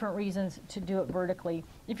bunch of different reasons to do it vertically.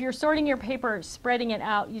 If you're sorting your paper, spreading it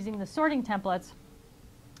out using the sorting templates,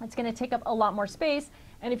 it's going to take up a lot more space.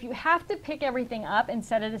 And if you have to pick everything up and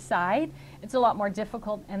set it aside, it's a lot more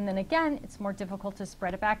difficult. And then again, it's more difficult to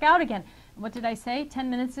spread it back out again. What did I say 10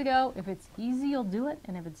 minutes ago? If it's easy, you'll do it.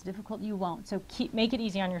 And if it's difficult, you won't. So make it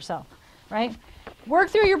easy on yourself, right? Work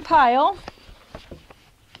through your pile.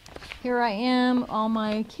 Here I am, all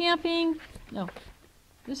my camping. No,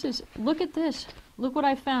 look at this. Look what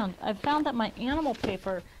I found. I found that my animal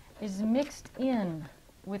paper is mixed in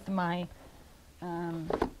with my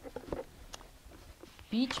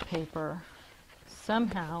beach paper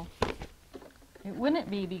somehow. It wouldn't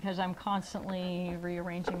be because I'm constantly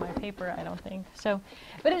rearranging my paper, I don't think. So,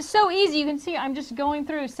 but it's so easy. You can see I'm just going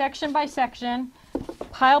through section by section,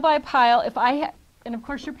 pile by pile. And of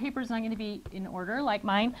course your paper is not going to be in order like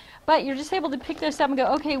mine, but you're just able to pick this up and go,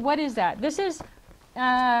 okay, what is that? This is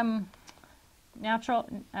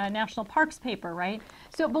national parks paper, right?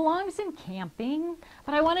 So it belongs in camping,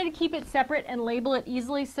 but I wanted to keep it separate and label it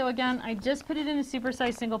easily. So again, I just put it in a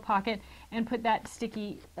supersized single pocket and put that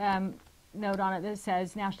sticky note on it that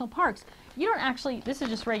says national parks. You don't actually, this is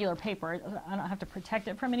just regular paper. I don't have to protect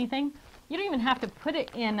it from anything. You don't even have to put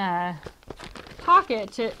it in a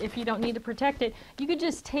pocket if you don't need to protect it. You could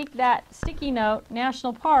just take that sticky note,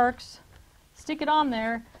 national parks, stick it on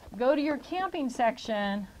there, go to your camping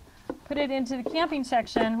section, put it into the camping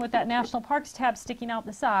section with that national parks tab sticking out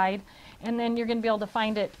the side, and then you're going to be able to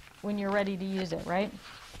find it when you're ready to use it, right?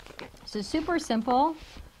 So super simple.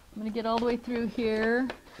 I'm going to get all the way through here.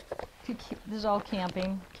 This is all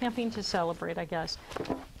camping to celebrate, I guess.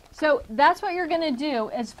 So that's what you're going to do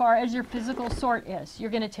as far as your physical sort is. You're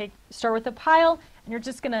going to start with a pile, and you're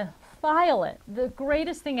just going to file it. The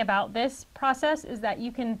greatest thing about this process is that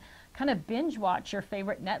you can kind of binge watch your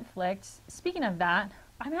favorite Netflix. Speaking of that,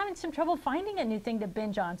 I'm having some trouble finding a new thing to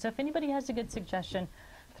binge on. So if anybody has a good suggestion,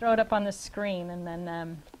 throw it up on the screen. And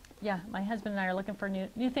then, yeah, my husband and I are looking for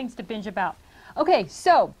new things to binge about. Okay,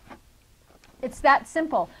 so it's that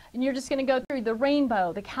simple. And you're just going to go through the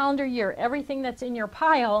rainbow, the calendar year, everything that's in your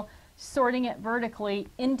pile, sorting it vertically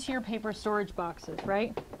into your paper storage boxes,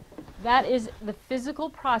 right? That is the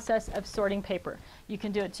physical process of sorting paper. You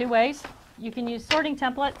can do it two ways. You can use sorting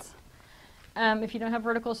templates if you don't have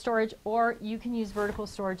vertical storage, or you can use vertical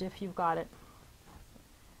storage if you've got it.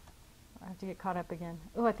 I have to get caught up again.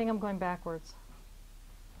 Oh, I think I'm going backwards.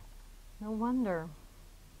 No wonder.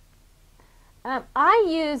 I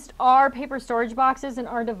used our paper storage boxes and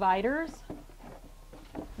our dividers.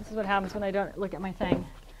 This is what happens when I don't look at my thing.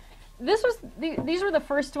 These were the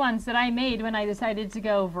first ones that I made when I decided to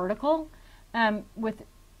go vertical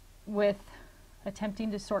with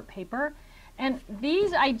attempting to sort paper. And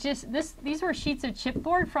these were sheets of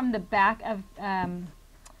chipboard from the back of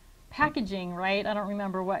packaging, right? I don't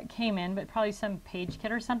remember what came in, but probably some page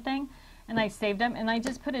kit or something. And I saved them, and I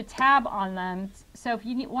just put a tab on them. So if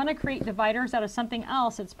you want to create dividers out of something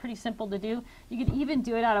else, it's pretty simple to do. You could even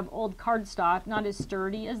do it out of old cardstock, not as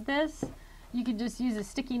sturdy as this. You could just use a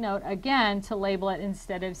sticky note again to label it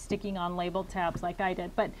instead of sticking on label tabs like I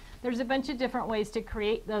did. But there's a bunch of different ways to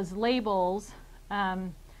create those labels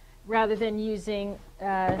rather than using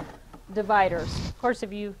dividers. Of course,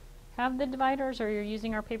 if you have the dividers or you're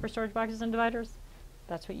using our paper storage boxes and dividers,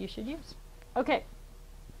 that's what you should use. Okay.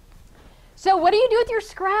 So what do you do with your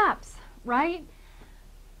scraps, right?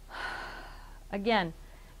 Again,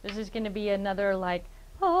 this is going to be another like,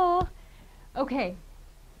 oh, okay.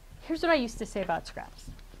 Here's what I used to say about scraps.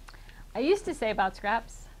 I used to say about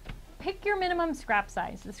scraps, pick your minimum scrap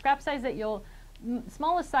size. The scrap size that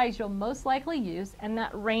smallest size you'll most likely use, and that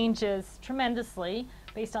ranges tremendously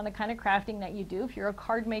based on the kind of crafting that you do. If you're a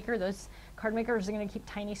card maker, those card makers are going to keep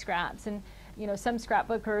tiny scraps, and you know, some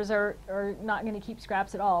scrapbookers are not going to keep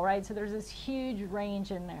scraps at all, right? So there's this huge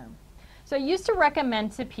range in there. So I used to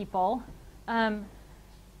recommend to people,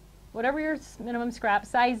 whatever your minimum scrap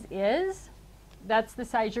size is, that's the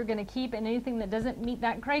size you're going to keep, and anything that doesn't meet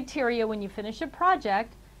that criteria when you finish a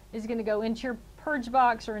project is going to go into your purge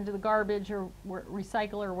box or into the garbage or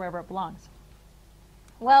recycle or wherever it belongs.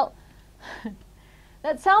 Well,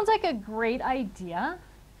 that sounds like a great idea.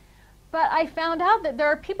 But I found out that there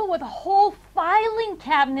are people with whole filing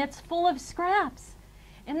cabinets full of scraps.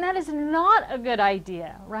 And that is not a good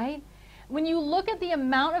idea, right? When you look at the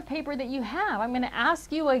amount of paper that you have, I'm going to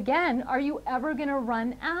ask you again, are you ever going to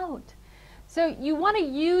run out? So you want to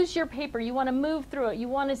use your paper. You want to move through it. You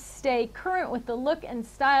want to stay current with the look and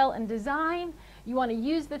style and design. You want to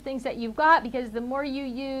use the things that you've got, because the more you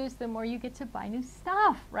use, the more you get to buy new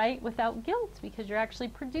stuff, right? Without guilt, because you're actually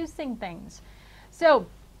producing things. So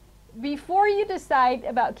before you decide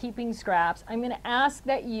about keeping scraps, I'm going to ask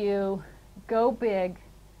that you go big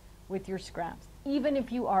with your scraps, even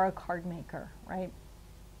if you are a card maker, right?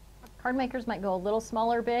 Card makers might go a little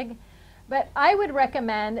smaller big, but I would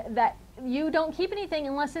recommend that you don't keep anything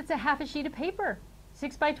unless it's a half a sheet of paper,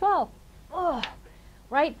 6 by 12. Oh,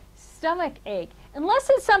 right? Stomach ache. Unless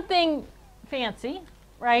it's something fancy,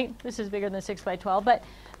 right? This is bigger than 6 by 12, but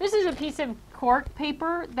this is a piece of cork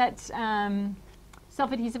paper that's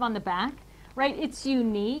self-adhesive on the back, right? It's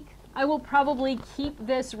unique. I will probably keep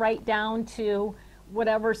this right down to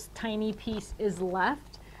whatever tiny piece is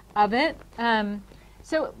left of it.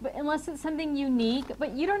 So unless it's something unique,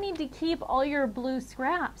 but you don't need to keep all your blue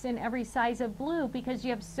scraps in every size of blue because you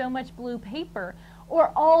have so much blue paper,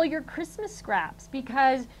 or all your Christmas scraps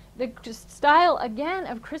because the style, again,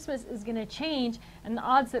 of Christmas is going to change, and the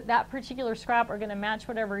odds that that particular scrap are going to match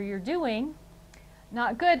whatever you're doing,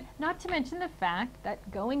 not good. Not to mention the fact that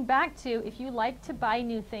going back to, if you like to buy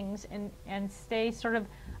new things and stay sort of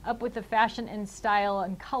up with the fashion and style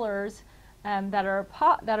and colors that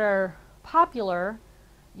are popular,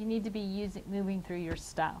 you need to be moving through your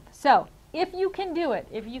stuff. So if you can do it,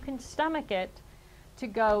 if you can stomach it to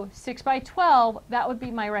go 6 by 12, that would be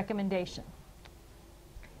my recommendation.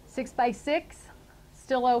 6 by 6,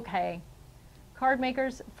 still okay. Card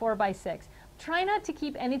makers, 4 by 6. Try not to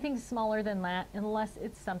keep anything smaller than that unless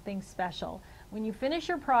it's something special. When you finish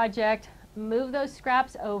your project, move those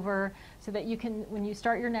scraps over so that you can, when you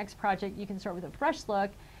start your next project, you can start with a fresh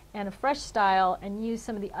look and a fresh style and use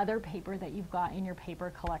some of the other paper that you've got in your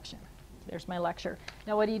paper collection. There's my lecture.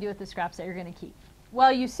 Now what do you do with the scraps that you're going to keep?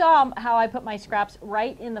 Well, you saw how I put my scraps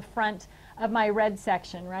right in the front of my red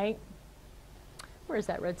section, right? Where's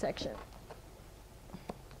that red section?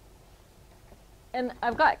 And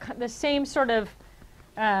I've got the same sort of,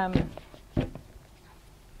 I've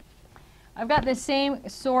got the same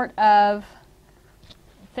sort of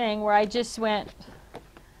thing where I just went,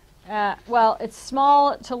 well, it's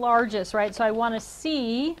small to largest, right? So I want to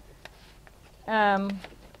see a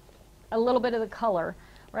little bit of the color,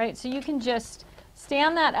 right? So you can just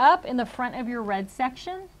stand that up in the front of your red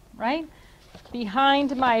section, right?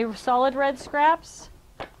 Behind my solid red scraps,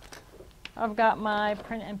 I've got my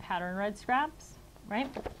print and pattern red scraps, right?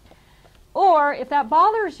 Or if that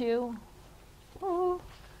bothers you, to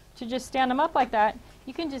just stand them up like that,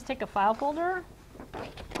 you can just take a file folder,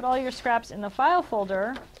 put all your scraps in the file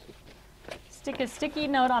folder, stick a sticky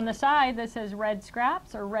note on the side that says red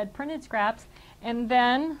scraps or red printed scraps, and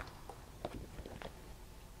then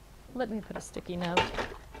let me put a sticky note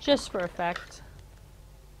just for effect.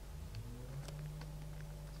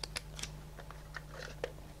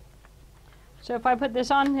 So if I put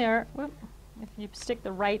this on here, whoop, if you stick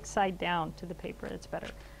the right side down to the paper, it's better.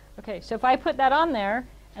 Okay, so if I put that on there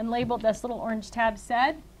and labeled this little orange tab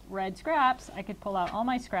said red scraps, I could pull out all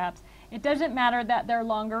my scraps. It doesn't matter that they're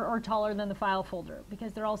longer or taller than the file folder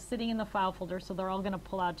because they're all sitting in the file folder, so they're all going to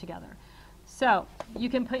pull out together. So you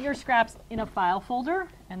can put your scraps in a file folder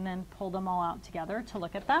and then pull them all out together to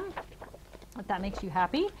look at them, if that makes you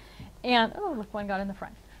happy. And, oh, look, one got in the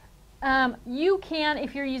front. You can,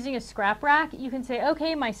 if you're using a scrap rack, you can say,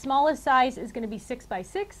 okay, my smallest size is going to be 6 by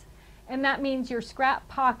 6. And that means your scrap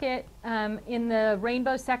pocket in the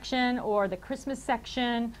rainbow section or the Christmas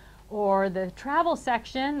section or the travel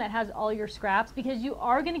section that has all your scraps, because you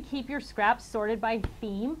are going to keep your scraps sorted by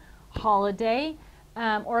theme, holiday,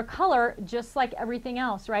 or color, just like everything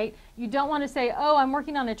else, right? You don't want to say, oh, I'm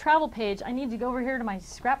working on a travel page. I need to go over here to my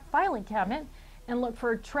scrap filing cabinet and look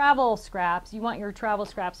for travel scraps. You want your travel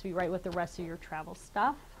scraps to be right with the rest of your travel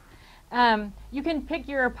stuff. You can pick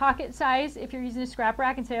your pocket size if you're using a scrap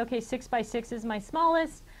rack and say, okay, 6 by 6 is my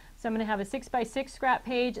smallest. So I'm going to have a 6 by 6 scrap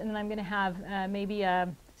page, and then I'm going to have maybe a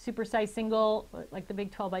supersized single, like the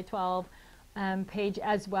big 12 by 12 page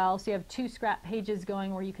as well. So you have 2 scrap pages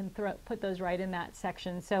going where you can put those right in that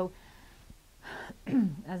section. So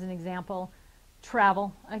as an example,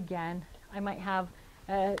 travel, again, I might have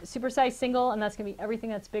a supersized single, and that's going to be everything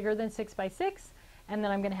that's bigger than 6 by 6. And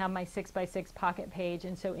then I'm going to have my 6 by 6 pocket page,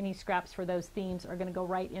 and so any scraps for those themes are going to go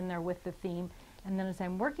right in there with the theme. And then as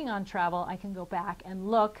I'm working on travel, I can go back and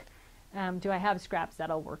look, do I have scraps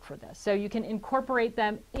that'll work for this? So you can incorporate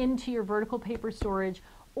them into your vertical paper storage,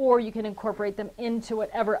 or you can incorporate them into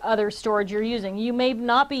whatever other storage you're using. You may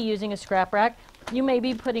not be using a scrap rack. You may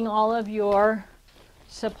be putting all of your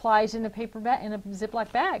supplies in a paper bag, in a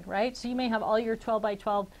Ziploc bag, right? So you may have all your 12 by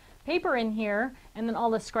 12 paper in here, and then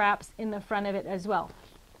all the scraps in the front of it as well.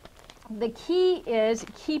 The key is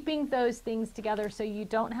keeping those things together so you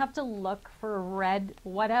don't have to look for red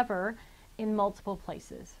whatever in multiple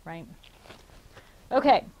places, right?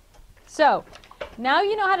 Okay, so now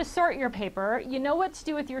you know how to sort your paper. You know what to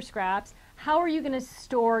do with your scraps. How are you going to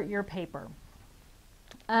store your paper?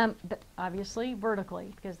 Obviously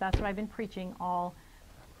vertically, because that's what I've been preaching all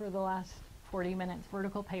for the last 40 minutes,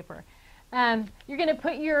 vertical paper. You're going to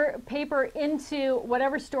put your paper into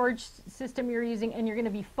whatever storage system you're using, and you're going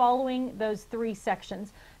to be following those 3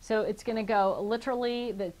 sections. So it's going to go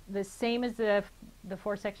literally the same as the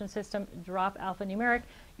 4-section system, drop alphanumeric.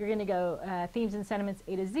 You're going to go themes and sentiments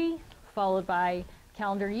A to Z, followed by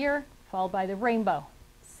calendar year, followed by the rainbow.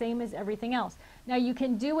 Same as everything else. Now you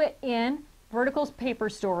can do it in vertical paper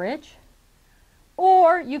storage,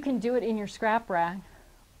 or you can do it in your scrap rack,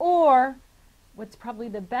 or what's probably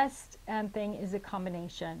the best thing is a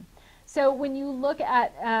combination. So when you look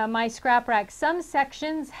at my scrap rack, some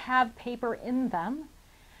sections have paper in them,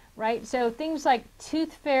 right? So things like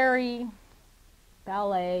Tooth Fairy,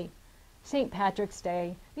 Ballet, St. Patrick's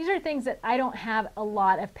Day, these are things that I don't have a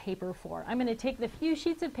lot of paper for. I'm going to take the few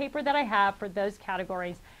sheets of paper that I have for those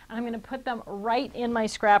categories, and I'm going to put them right in my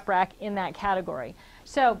scrap rack in that category.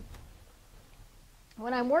 So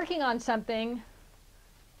when I'm working on something,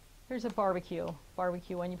 here's a barbecue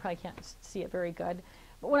one. You probably can't see it very good.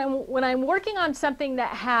 But when I'm working on something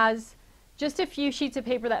that has just a few sheets of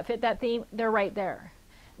paper that fit that theme, they're right there.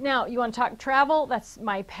 Now, you want to talk travel? That's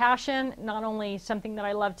my passion. Not only something that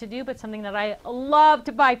I love to do, but something that I love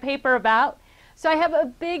to buy paper about. So I have a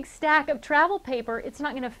big stack of travel paper. It's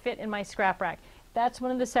not going to fit in my scrap rack. That's one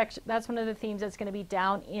of the themes that's going to be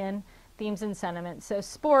down in themes and sentiments. So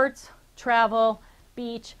sports, travel,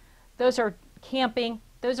 beach, those are camping.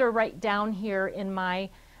 Those are right down here in my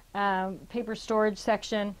paper storage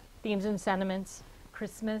section, themes and sentiments.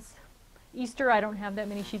 Christmas, Easter, I don't have that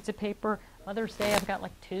many sheets of paper. Mother's Day, I've got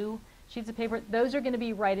like 2 sheets of paper. Those are going to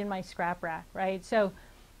be right in my scrap rack, right? So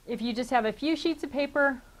if you just have a few sheets of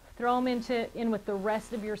paper, throw them in with the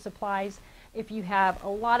rest of your supplies. If you have a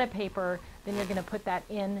lot of paper, then you're going to put that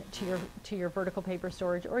in to your vertical paper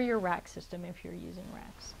storage or your rack system if you're using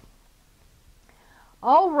racks.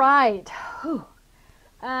 All right. Whew.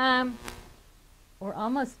 We're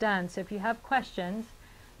almost done. So if you have questions,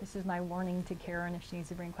 this is my warning to Karen if she needs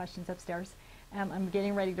to bring questions upstairs. I'm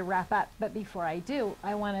getting ready to wrap up, but before I do,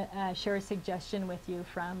 I want to share a suggestion with you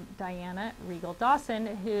from Diana Regal Dawson,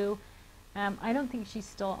 who I don't think she's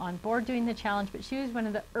still on board doing the challenge, but she was one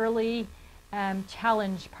of the early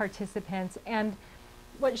challenge participants. And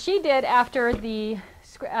what she did after the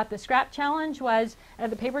scrap challenge was,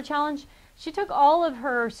 the paper challenge, she took all of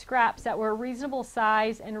her scraps that were reasonable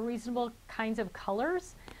size and reasonable kinds of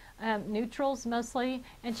colors, neutrals mostly,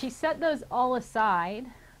 and she set those all aside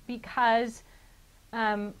because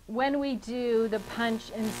when we do the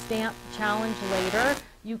punch and stamp challenge later,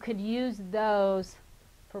 you could use those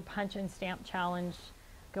for punch and stamp challenge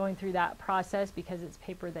going through that process, because it's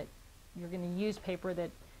paper that you're going to use, paper that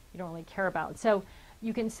you don't really care about. So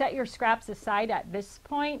you can set your scraps aside at this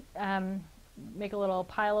point, make a little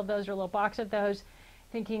pile of those or a little box of those,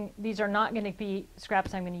 thinking these are not going to be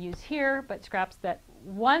scraps I'm going to use here, but scraps that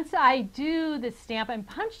once I do the stamp and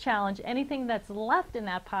punch challenge, anything that's left in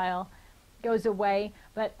that pile goes away,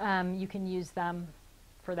 but you can use them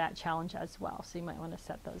for that challenge as well. So you might want to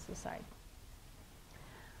set those aside.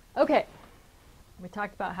 Okay, we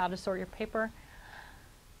talked about how to sort your paper.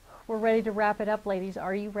 We're ready to wrap it up, ladies.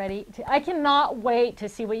 Are you ready? I cannot wait to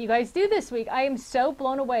see what you guys do this week. I am so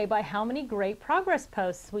blown away by how many great progress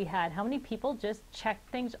posts we had, how many people just checked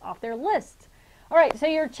things off their list. All right, so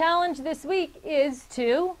your challenge this week is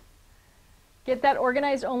to get that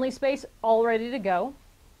organized only space all ready to go.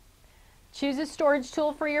 Choose a storage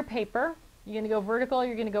tool for your paper. You're going to go vertical,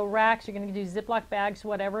 you're going to go racks, you're going to do Ziploc bags,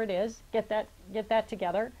 whatever it is. Get that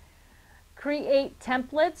together. Create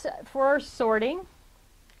templates for sorting.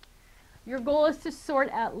 Your goal is to sort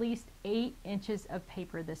at least 8 inches of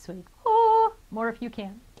paper this week. Oh, more if you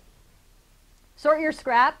can. Sort your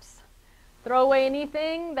scraps. Throw away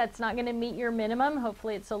anything that's not going to meet your minimum.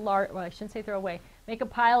 Hopefully it's a large, well, I shouldn't say throw away. Make a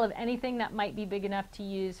pile of anything that might be big enough to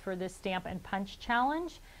use for this stamp and punch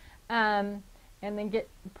challenge. And then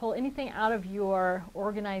pull anything out of your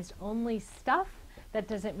organized only stuff that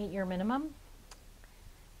doesn't meet your minimum.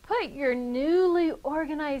 Put your newly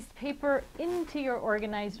organized paper into your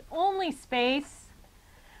organized only space.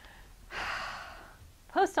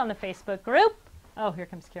 Post on the Facebook group. Oh, here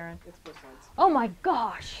comes Karen. It's both sides. Oh my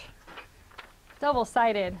gosh.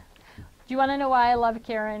 Double-sided. Do you want to know why I love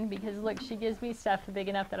Karen? Because look, she gives me stuff big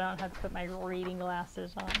enough that I don't have to put my reading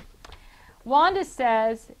glasses on. Wanda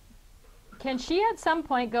says, can she at some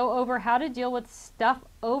point go over how to deal with stuff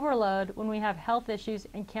overload when we have health issues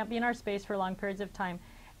and can't be in our space for long periods of time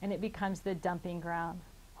and it becomes the dumping ground?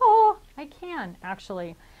 Oh, I can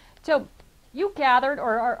actually. So you gathered,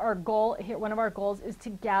 or our goal here, one of our goals is to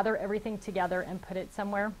gather everything together and put it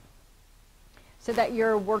somewhere so that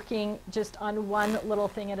you're working just on one little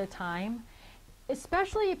thing at a time.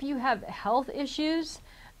 Especially if you have health issues,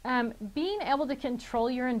 being able to control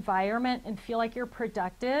your environment and feel like you're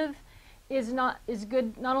productive is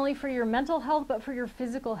good not only for your mental health but for your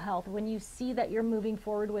physical health when you see that you're moving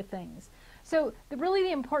forward with things. So really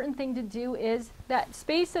the important thing to do is that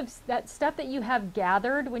space of that stuff that you have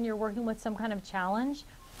gathered when you're working with some kind of challenge,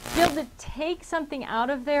 be able to take something out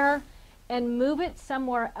of there and move it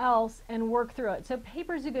somewhere else and work through it. So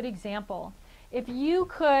paper is a good example. If you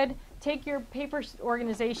could take your paper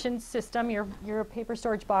organization system, your paper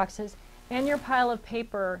storage boxes, and your pile of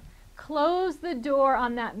paper, close the door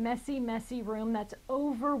on that messy, messy room that's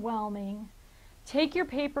overwhelming, take your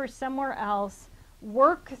paper somewhere else,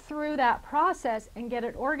 work through that process and get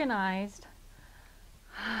it organized,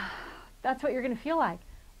 that's what you're going to feel like.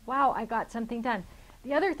 Wow, I got something done.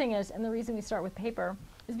 The other thing is, and the reason we start with paper,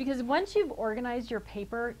 is because once you've organized your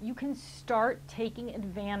paper, you can start taking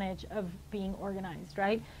advantage of being organized,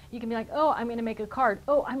 right? You can be like, oh, I'm going to make a card.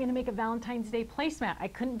 Oh, I'm going to make a Valentine's Day placemat. I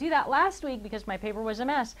couldn't do that last week because my paper was a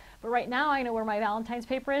mess. But right now I know where my Valentine's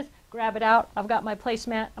paper is. Grab it out. I've got my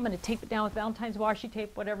placemat. I'm going to tape it down with Valentine's washi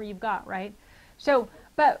tape, whatever you've got, right? So,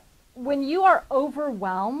 but when you are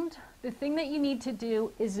overwhelmed, the thing that you need to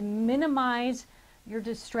do is minimize your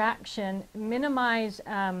distraction, minimize,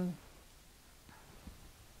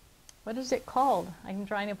 what is it called? I'm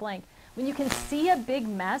drawing a blank. When you can see a big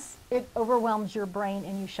mess, it overwhelms your brain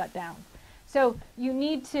and you shut down. So you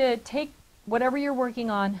need to take whatever you're working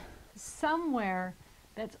on somewhere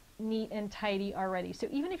that's neat and tidy already. So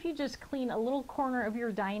even if you just clean a little corner of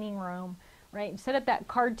your dining room, right, set up that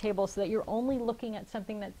card table so that you're only looking at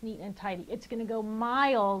something that's neat and tidy, it's going to go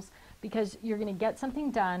miles because you're going to get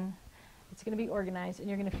something done. It's going to be organized, and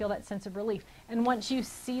you're going to feel that sense of relief. And once you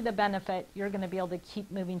see the benefit, you're going to be able to keep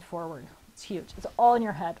moving forward. It's huge. It's all in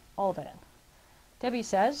your head, all of it. Debbie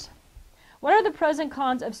says, what are the pros and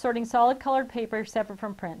cons of sorting solid colored paper separate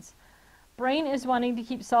from prints? Brain is wanting to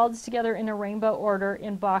keep solids together in a rainbow order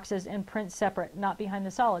in boxes and prints separate, not behind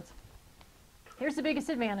the solids. Here's the biggest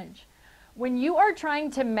advantage. When you are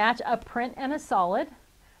trying to match a print and a solid,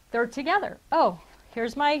 they're together. Oh,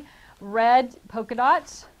 here's my red polka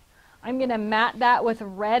dots. I'm going to mat that with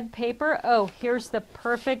red paper. Oh, here's the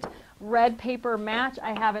perfect red paper match.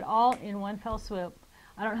 I have it all in one fell swoop.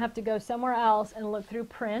 I don't have to go somewhere else and look through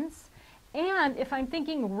prints. And if I'm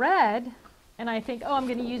thinking red, and I think, oh, I'm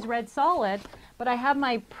going to use red solid, but I have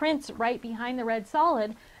my prints right behind the red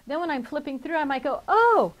solid, then when I'm flipping through, I might go,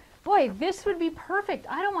 oh, boy, this would be perfect.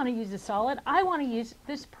 I don't want to use a solid. I want to use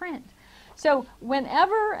this print. So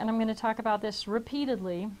whenever, and I'm going to talk about this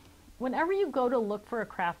repeatedly, whenever you go to look for a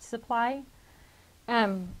craft supply,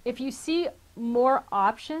 if you see more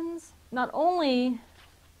options, not only,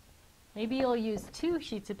 maybe you'll use 2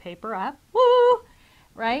 sheets of paper up, woo,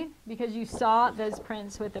 right? Because you saw those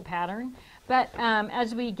prints with the pattern. But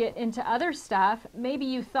as we get into other stuff, maybe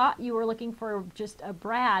you thought you were looking for just a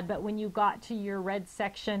brad, but when you got to your red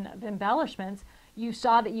section of embellishments, you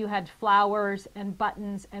saw that you had flowers and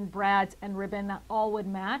buttons and brads and ribbon that all would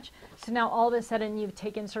match. So now all of a sudden you've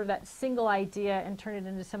taken sort of that single idea and turned it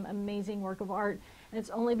into some amazing work of art. And it's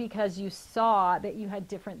only because you saw that you had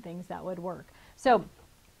different things that would work. So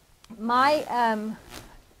my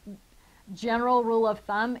general rule of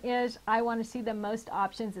thumb is I want to see the most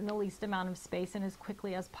options in the least amount of space and as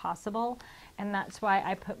quickly as possible. And that's why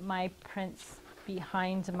I put my prints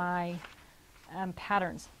behind my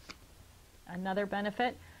patterns. Another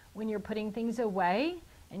benefit, when you're putting things away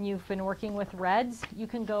and you've been working with reds, you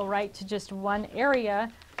can go right to just one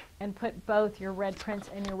area and put both your red prints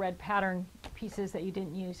and your red pattern pieces that you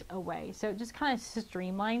didn't use away. So it just kind of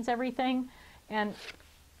streamlines everything, and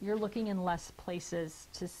you're looking in less places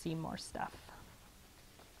to see more stuff.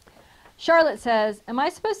 Charlotte says, am I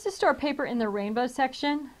supposed to store paper in the rainbow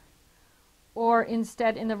section or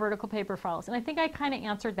instead in the vertical paper files? And I think I kind of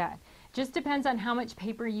answered that. Just depends on how much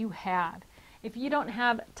paper you have. If you don't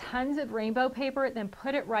have tons of rainbow paper, then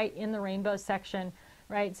put it right in the rainbow section,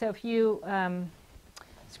 right? So if you,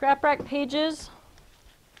 scrap rack pages,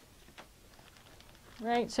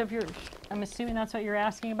 right? So if you're, I'm assuming that's what you're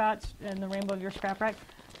asking about in the rainbow of your scrap rack.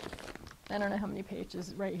 I don't know how many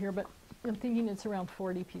pages right here, but I'm thinking it's around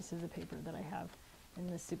 40 pieces of paper that I have in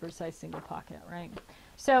this supersized single pocket, right?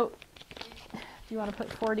 So do you want to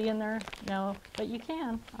put 40 in there? No, but you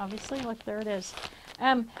can, obviously. Look, there it is.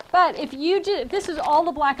 But if this is all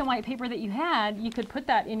the black and white paper that you had, you could put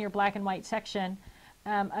that in your black and white section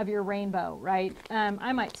of your rainbow, right?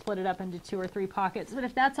 I might split it up into 2 or 3 pockets, but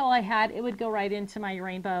if that's all I had, it would go right into my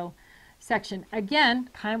rainbow section. Again,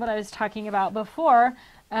 kind of what I was talking about before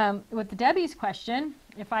with Debbie's question.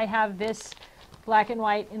 If I have this black and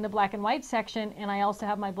white in the black and white section, and I also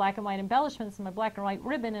have my black and white embellishments and my black and white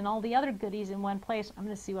ribbon and all the other goodies in one place, I'm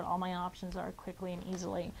going to see what all my options are quickly and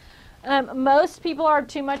easily. Most people are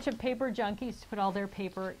too much of paper junkies to put all their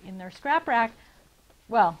paper in their scrap rack.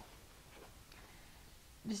 Well,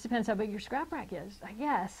 it just depends how big your scrap rack is, I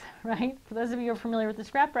guess, right? For those of you who are familiar with the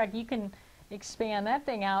scrap rack, you can expand that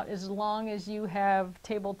thing out as long as you have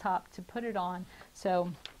tabletop to put it on.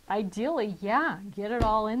 So ideally, yeah, get it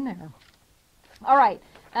all in there. All right,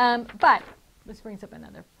 but this brings up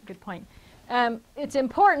another good point. It's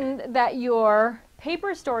important that your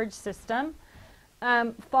paper storage system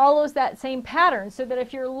follows that same pattern, so that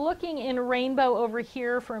if you're looking in rainbow over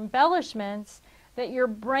here for embellishments, that your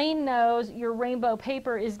brain knows your rainbow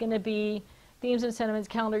paper is going to be themes and sentiments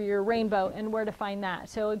calendar year rainbow, and where to find that.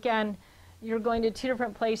 So again, you're going to two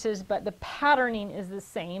different places, but the patterning is the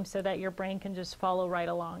same, so that your brain can just follow right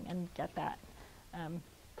along and get that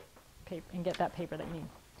paper that you need.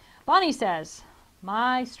 Bonnie says,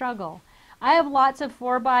 my struggle. I have lots of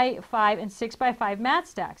 4x5 and 6x5 mat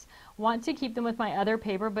stacks. Want to keep them with my other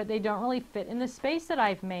paper, but they don't really fit in the space that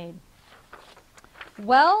I've made.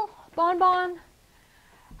 Well, Bon,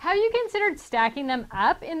 have you considered stacking them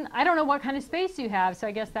up in, I don't know what kind of space you have, so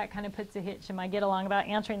I guess that kind of puts a hitch in my get along about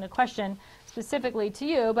answering the question specifically to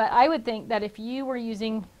you, but I would think that if you were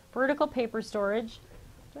using vertical paper storage,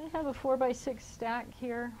 do I have a 4x6 stack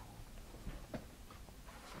here?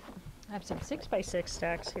 I have some 6x6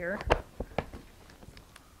 stacks here.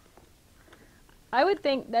 I would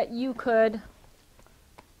think that you could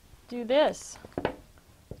do this,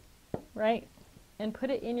 right? And put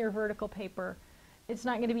it in your vertical paper. It's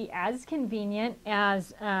not going to be as convenient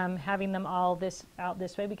as having them all out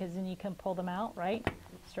this way, because then you can pull them out, right?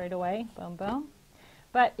 Straight away, boom, boom.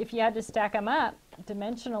 But if you had to stack them up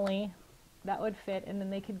dimensionally, that would fit, and then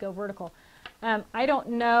they could go vertical. I don't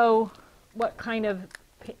know what kind of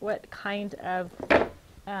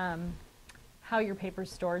how your paper's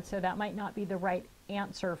stored, so that might not be the right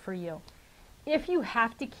answer for you. If you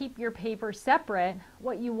have to keep your paper separate,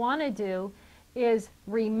 what you want to do is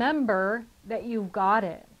remember that you've got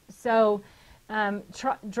it. So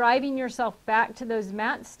driving yourself back to those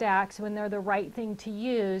mat stacks when they're the right thing to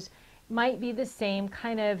use might be the same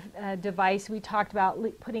kind of device we talked about,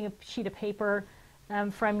 putting a sheet of paper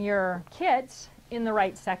from your kits in the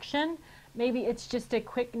right section. Maybe it's just a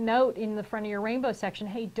quick note in the front of your rainbow section,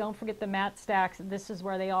 hey, don't forget the mat stacks, this is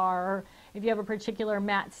where they are. Or if you have a particular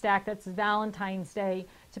mat stack that's Valentine's Day,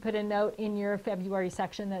 to put a note in your February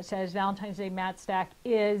section that says Valentine's Day mat stack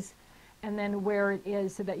is, and then where it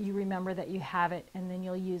is, so that you remember that you have it, and then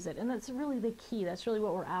you'll use it. And that's really the key. That's really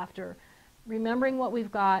what we're after. Remembering what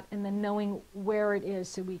we've got, and then knowing where it is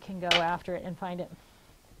so we can go after it and find it.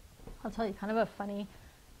 I'll tell you kind of a funny,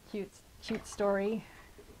 cute story.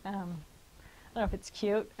 I don't know if it's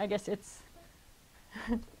cute. I guess it's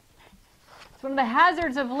it's one of the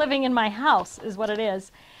hazards of living in my house, is what it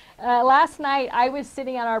is. Last night I was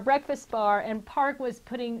sitting at our breakfast bar, and Park was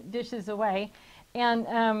putting dishes away,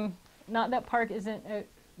 and not that Park isn't a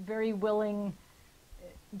very willing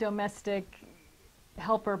domestic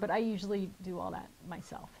helper, but I usually do all that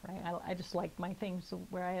myself, right? I just like my things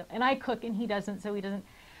where and I cook, and he doesn't, so he doesn't.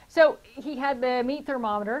 So he had the meat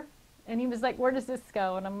thermometer, and he was like, where does this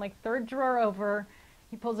go? And I'm like, third drawer over.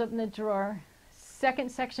 He pulls up in the drawer,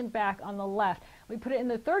 second section back on the left. We put it in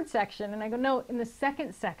the third section, and I go, no, in the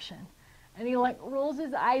second section. And he like rolls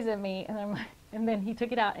his eyes at me, and then he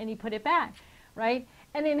took it out and he put it back, right?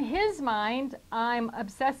 And in his mind, I'm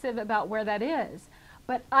obsessive about where that is.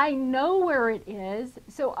 But I know where it is,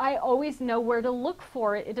 so I always know where to look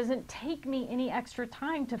for it. It doesn't take me any extra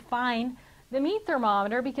time to find the meat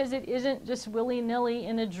thermometer, because it isn't just willy-nilly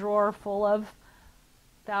in a drawer full of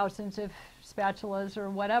thousands of spatulas or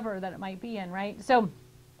whatever that it might be in, right? So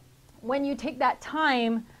when you take that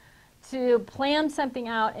time to plan something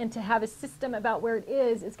out and to have a system about where it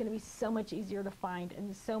is, it's going to be so much easier to find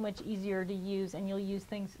and so much easier to use, and you'll use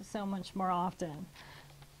things so much more often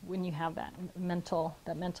when you have that mental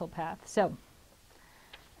path. So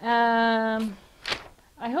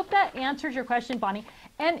I hope that answers your question, Bonnie.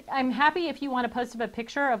 And I'm happy if you want to post up a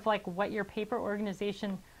picture of like what your paper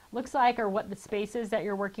organization looks like, or what the space is that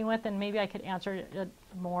you're working with, and maybe I could answer it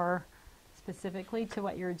more specifically to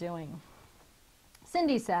what you're doing.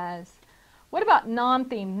 Cindy says, what about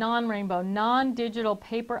non-theme, non-rainbow, non-digital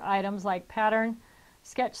paper items like pattern,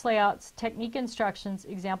 sketch layouts, technique instructions,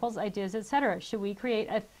 examples, ideas, etc.? Should we create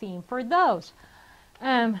a theme for those?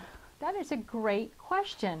 That is a great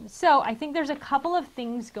question. So I think there's a couple of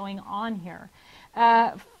things going on here.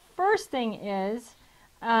 first thing is,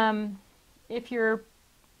 if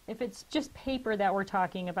it's just paper that we're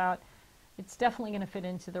talking about, it's definitely going to fit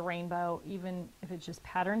into the rainbow, even if it's just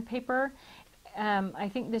patterned paper. I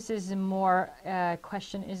think this is more,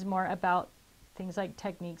 question is more about things like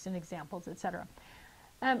techniques and examples, etc.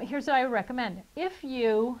 Here's what I would recommend. If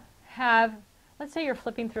you have, let's say you're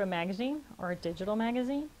flipping through a magazine or a digital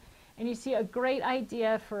magazine, and you see a great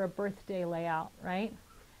idea for a birthday layout, right?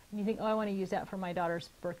 And you think, oh, I want to use that for my daughter's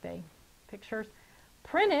birthday pictures.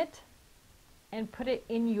 Print it and put it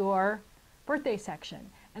in your birthday section.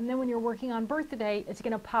 And then when you're working on birthday, it's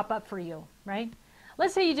going to pop up for you, right?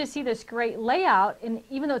 Let's say you just see this great layout, and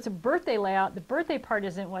even though it's a birthday layout, the birthday part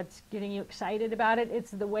isn't what's getting you excited about it.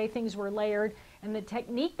 It's the way things were layered and the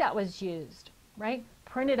technique that was used, right?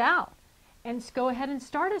 Print it out and go ahead and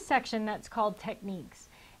start a section that's called techniques.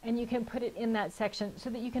 And you can put it in that section so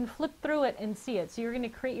that you can flip through it and see it. So you're going to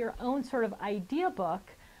create your own sort of idea book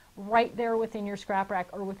right there within your scrap rack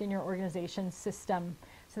or within your organization system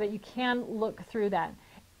so that you can look through that.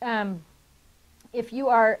 If you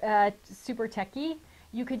are super techie,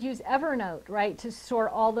 you could use Evernote, right, to store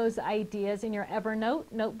all those ideas in your Evernote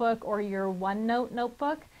notebook or your OneNote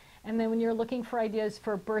notebook. And then when you're looking for ideas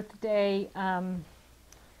for birthday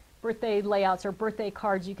layouts or birthday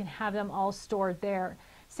cards, you can have them all stored there.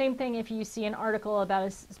 Same thing if you see an article about a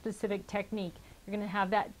specific technique. You're going to have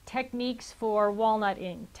that techniques for walnut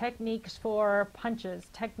ink, techniques for punches,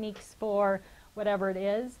 techniques for whatever it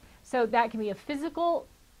is. So that can be a physical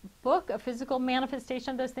book, a physical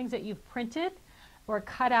manifestation of those things that you've printed or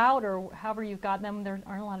cut out or however you've got them. There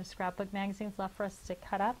aren't a lot of scrapbook magazines left for us to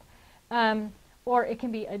cut up. Or it can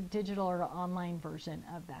be a digital or online version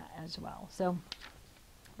of that as well. So,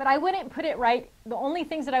 but I wouldn't put it right. The only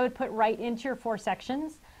things that I would put right into your 4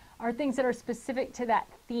 sections are things that are specific to that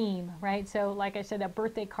theme, right? So like I said, a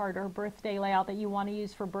birthday card or birthday layout that you want to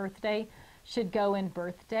use for birthday should go in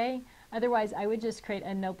birthday. Otherwise, I would just create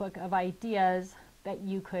a notebook of ideas that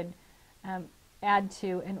you could add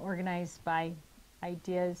to and organize by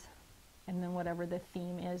ideas and then whatever the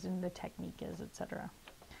theme is and the technique is, etc.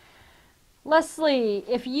 Leslie,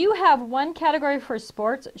 if you have one category for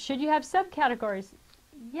sports, should you have subcategories?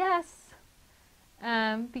 Yes.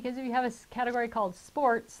 Because if you have a category called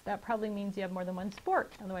sports, that probably means you have more than one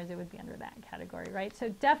sport. Otherwise, it would be under that category, right? So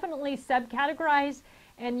definitely subcategorize.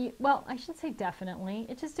 And well, I shouldn't say definitely.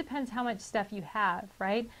 It just depends how much stuff you have,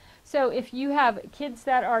 right? So if you have kids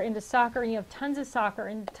that are into soccer and you have tons of soccer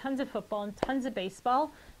and tons of football and tons of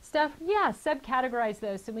baseball stuff, yeah, subcategorize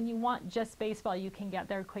those. So when you want just baseball, you can get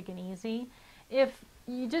there quick and easy. If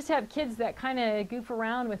you just have kids that kind of goof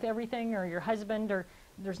around with everything, or your husband, or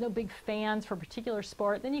there's no big fans for a particular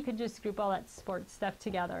sport, then you could just group all that sports stuff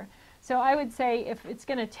together. So I would say if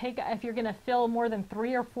you're going to fill more than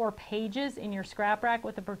 3 or 4 pages in your scrap rack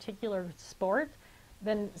with a particular sport,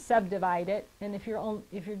 then subdivide it. And if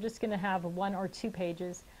you're just going to have 1 or 2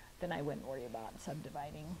 pages, then I wouldn't worry about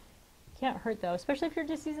subdividing. Can't hurt though, especially if you're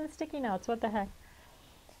just using sticky notes. What the heck?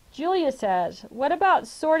 Julia says, what about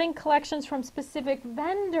sorting collections from specific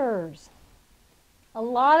vendors?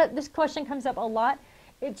 This question comes up a lot.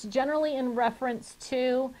 It's generally in reference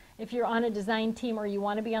to if you're on a design team or you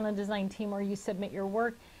want to be on a design team or you submit your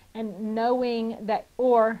work and knowing that,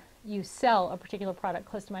 or you sell a particular product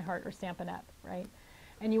close to my heart or Stampin' Up, right?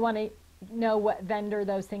 And you want to know what vendor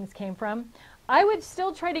those things came from. I would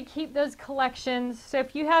still try to keep those collections. So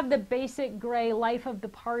if you have the basic gray Life of the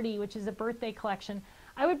Party, which is a birthday collection,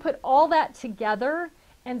 I would put all that together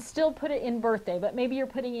and still put it in birthday, but maybe you're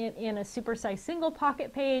putting it in a supersized single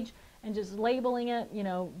pocket page and just labeling it, you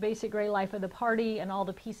know, basic gray Life of the Party, and all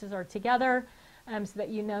the pieces are together so that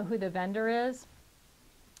you know who the vendor is.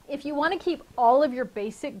 If you want to keep all of your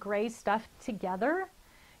basic gray stuff together,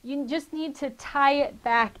 you just need to tie it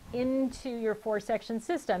back into your 4-section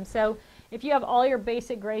system. So if you have all your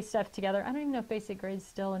basic gray stuff together, I don't even know if basic gray is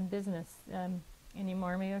still in business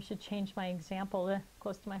anymore. Maybe I should change my example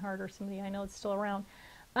close to my heart, or somebody I know it's still around.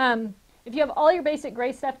 If you have all your basic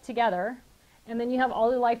gray stuff together, and then you have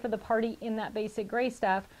all the Life of the Party in that basic gray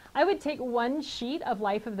stuff, I would take 1 sheet of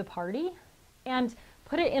Life of the Party and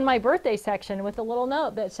put it in my birthday section with a little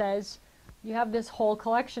note that says, you have this whole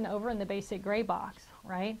collection over in the basic gray box,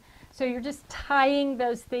 right? So you're just tying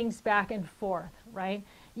those things back and forth, right?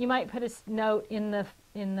 You might put a note in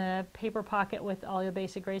the paper pocket with all your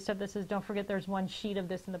basic gray stuff that says, don't forget there's 1 sheet of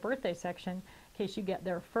this in the birthday section in case you get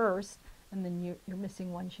there first. And then you're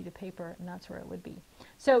missing 1 sheet of paper, and that's where it would be.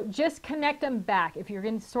 So just connect them back. If you're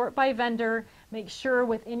going to sort by vendor, make sure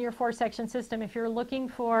within your 4-section system, if you're looking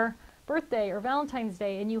for birthday or Valentine's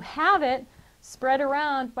Day and you have it, spread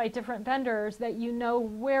around by different vendors that you know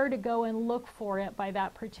where to go and look for it by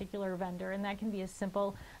that particular vendor. And that can be as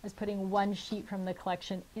simple as putting one sheet from the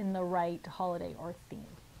collection in the right holiday or theme.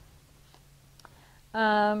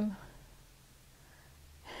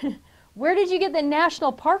 Where did you get the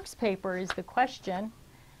National Parks paper is the question.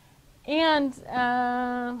 And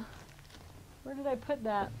where did I put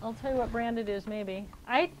that? I'll tell you what brand it is maybe.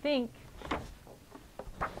 I think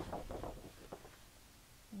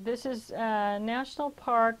this is National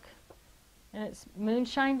Park, and it's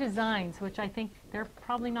Moonshine Designs, which I think they're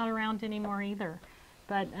probably not around anymore either.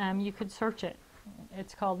 But you could search it.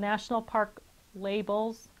 It's called National Park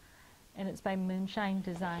Labels, and it's by Moonshine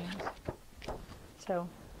Designs. So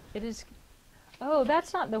it is. Oh,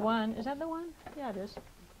 that's not the one. Is that the one? Yeah, it is.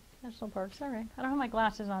 National Parks. All right. I don't have my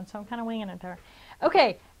glasses on, so I'm kind of winging it there.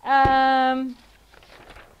 Okay.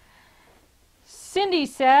 Cindy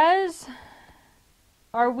says,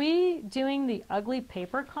 are we doing the ugly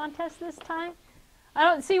paper contest this time? I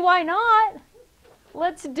don't see why not.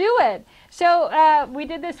 Let's do it. So we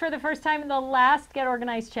did this for the first time in the last Get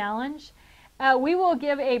Organized Challenge. We will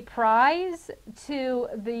give a prize to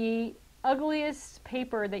the ugliest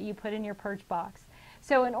paper that you put in your purge box.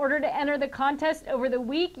 So in order to enter the contest over the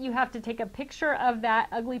week, you have to take a picture of that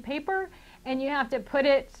ugly paper and you have to put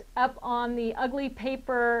it up on the ugly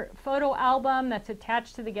paper photo album that's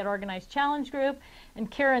attached to the Get Organized Challenge group. And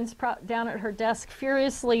Karen's down at her desk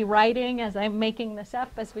furiously writing as I'm making this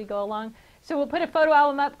up as we go along. So we'll put a photo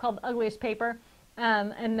album up called Ugliest Paper,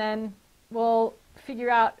 and then we'll figure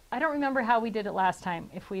out, I don't remember how we did it last time,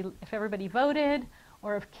 if everybody voted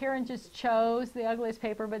or if Karen just chose the ugliest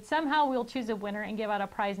paper, but somehow we'll choose a winner and give out a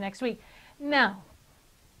prize next week. Now,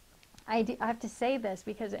 I have to say this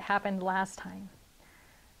because it happened last time.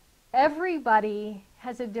 Everybody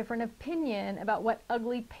has a different opinion about what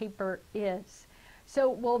ugly paper is. So,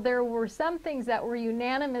 well, there were some things that were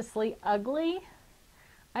unanimously ugly.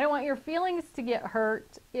 I don't want your feelings to get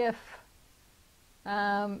hurt if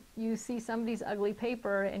you see somebody's ugly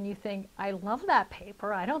paper and you think, I love that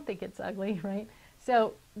paper. I don't think it's ugly, right?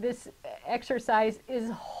 So this exercise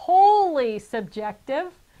is wholly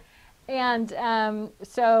subjective. And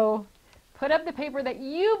so put up the paper that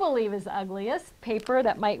you believe is ugliest, paper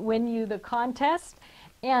that might win you the contest.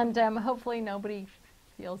 And hopefully nobody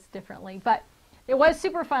feels differently. But it was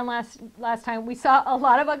super fun last time. We saw a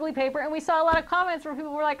lot of ugly paper, and we saw a lot of comments where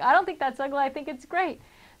people were like, I don't think that's ugly. I think it's great.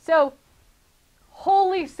 So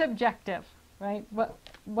wholly subjective, right?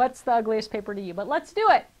 What's the ugliest paper to you? But let's do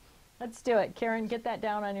it. Let's do it. Karen, get that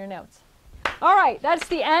down on your notes. All right, that's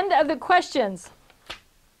the end of the questions.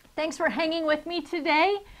 Thanks for hanging with me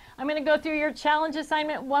today. I'm going to go through your challenge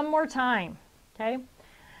assignment one more time. Okay?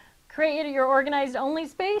 Create your organized only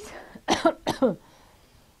space.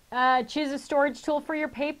 Choose a storage tool for your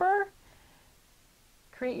paper.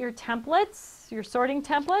 Create your templates, your sorting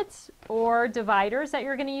templates, or dividers that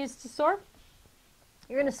you're going to use to sort.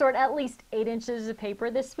 You're going to sort at least 8 inches of paper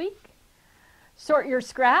this week. Sort your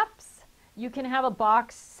scraps. You can have a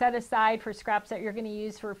box set aside for scraps that you're going to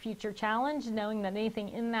use for a future challenge, knowing that anything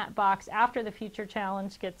in that box after the future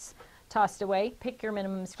challenge gets tossed away. Pick your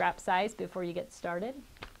minimum scrap size before you get started.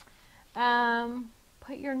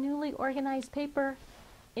 Put your newly organized paper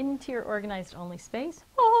into your organized only space.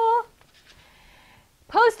 Oh.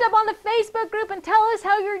 Post up on the Facebook group and tell us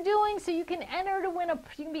how you're doing so you can be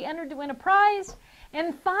entered to win a prize.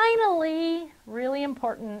 And finally, really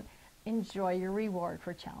important, enjoy your reward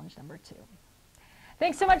for challenge number 2.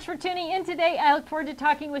 Thanks so much for tuning in today. I look forward to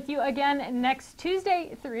talking with you again next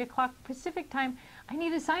Tuesday, 3 o'clock Pacific time. I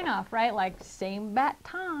need a sign off, right? Like same bat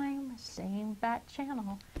time, same bat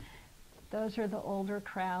channel. Those are the older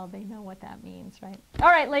crowd. They know what that means, right? All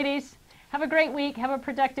right, ladies, have a great week. Have a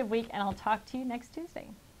productive week, and I'll talk to you next Tuesday.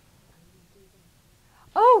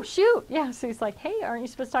 Oh, shoot. Yeah, so he's like, hey, aren't you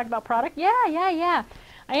supposed to talk about product? Yeah.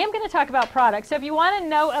 I am going to talk about products. So if you want to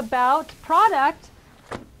know about products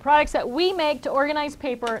that we make to organize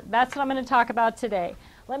paper, that's what I'm going to talk about today.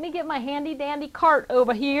 Let me get my handy dandy cart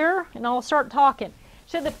over here, and I'll start talking.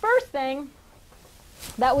 So the first thing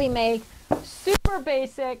that we make, super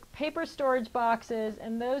basic paper storage boxes,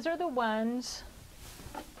 and those are the ones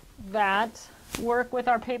that work with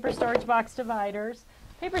our paper storage box dividers.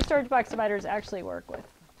 Paper storage box dividers actually work with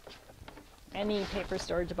any paper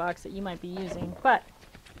storage box that you might be using, but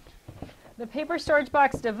the paper storage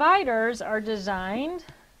box dividers are designed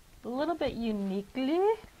a little bit uniquely.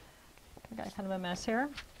 I got kind of a mess here.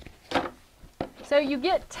 So you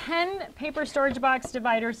get 10 paper storage box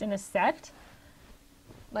dividers in a set,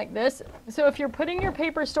 like this. So if you're putting your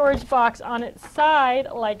paper storage box on its side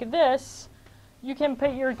like this, You can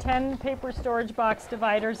put your 10 paper storage box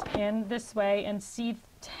dividers in this way and see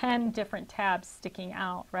 10 different tabs sticking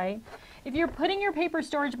out, right? If you're putting your paper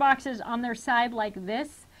storage boxes on their side like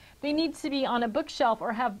this, they need to be on a bookshelf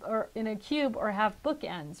or in a cube or have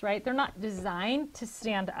bookends, right? They're not designed to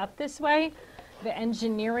stand up this way. The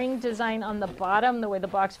engineering design on the bottom, the way the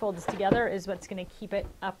box folds together, is what's going to keep it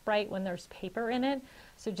upright when there's paper in it.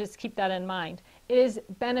 So just keep that in mind. It is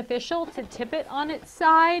beneficial to tip it on its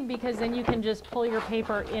side because then you can just pull your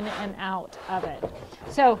paper in and out of it.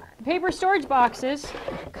 So paper storage boxes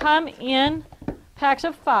come in packs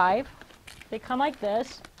of 5. They come like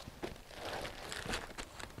this.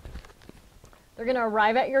 They're going to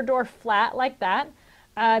arrive at your door flat like that.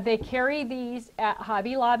 They carry these at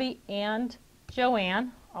Hobby Lobby and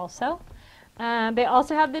Joann also. They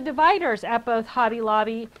also have the dividers at both Hobby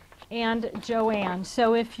Lobby and Joann.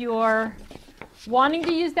 So if you're wanting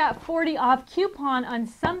to use that 40 off coupon on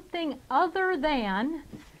something other than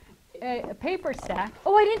a paper stack.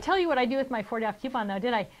 Oh, I didn't tell you what I do with my 40 off coupon though,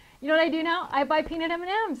 did I? You know what I do now? I buy peanut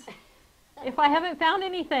M&Ms. If I haven't found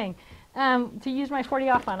anything to use my 40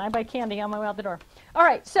 off on, I buy candy on my way out the door. All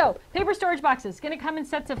right, so paper storage boxes, going to come in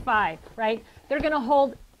sets of 5, right? They're going to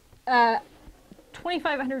hold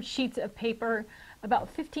 2,500 sheets of paper, about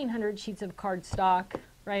 1,500 sheets of cardstock,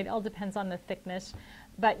 right? All depends on the thickness,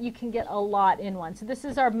 but you can get a lot in one. So this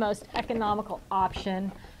is our most economical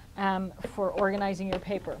option for organizing your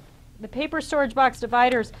paper. The paper storage box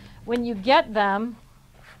dividers, when you get them,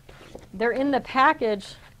 they're in the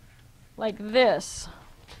package like this,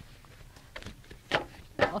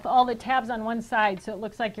 with all the tabs on one side, so it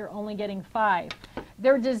looks like you're only getting 5.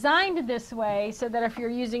 They're designed this way so that if you're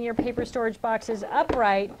using your paper storage boxes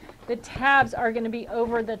upright, the tabs are going to be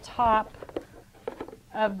over the top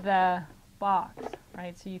of the box,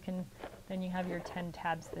 right? So you can, then you have your 10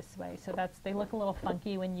 tabs this way. So they look a little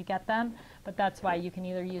funky when you get them, but that's why you can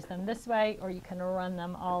either use them this way or you can run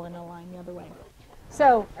them all in a line the other way.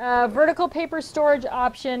 So vertical paper storage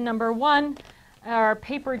option number 1 are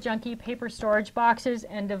Paper Junkie paper storage boxes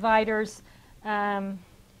and dividers.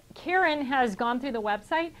 Karen has gone through the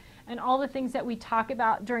website and all the things that we talk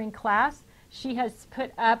about during class. She has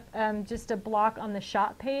put up just a block on the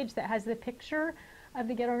shop page that has the picture of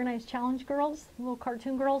the Get Organized Challenge girls, little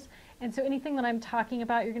cartoon girls. And so anything that I'm talking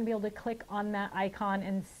about, you're going to be able to click on that icon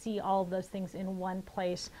and see all of those things in one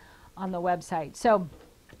place on the website. So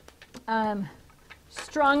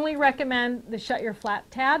strongly recommend the Shut Your Flap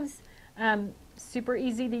tabs. Super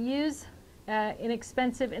easy to use.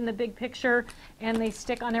 Inexpensive in the big picture, and they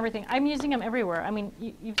stick on everything. I'm using them everywhere. I mean,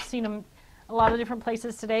 you've seen them a lot of different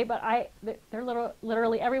places today, but they're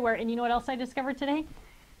literally everywhere. And you know what else I discovered today?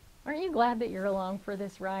 Aren't you glad that you're along for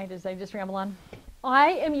this ride as I just ramble on? I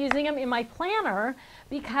am using them in my planner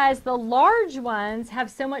because the large ones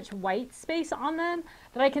have so much white space on them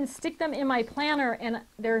that I can stick them in my planner, and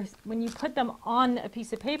when you put them on a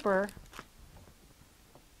piece of paper,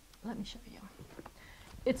 let me show you.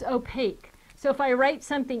 It's opaque. So if I write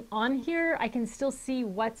something on here, I can still see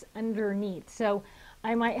what's underneath. So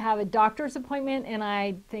I might have a doctor's appointment and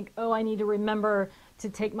I think, oh, I need to remember to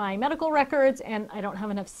take my medical records and I don't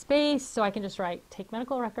have enough space, so I can just write take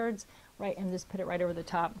medical records, right, and just put it right over the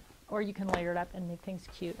top. Or you can layer it up and make things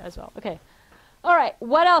cute as well. Okay. All right,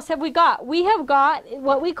 what else have we got? We have got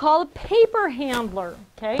what we call a paper handler,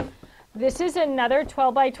 okay? This is another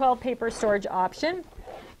 12 by 12 paper storage option.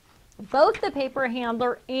 Both the paper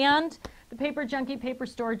handler and the Paper Junkie paper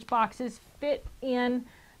storage boxes fit in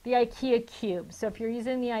the IKEA cube. So if you're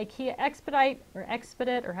using the IKEA Expedite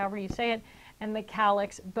or however you say it, and the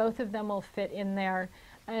Calyx, both of them will fit in there.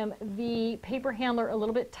 The paper handler a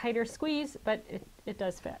little bit tighter squeeze, but it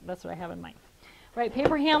does fit. That's what I have in mind. Right,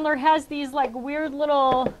 paper handler has these like weird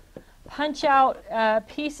little punch out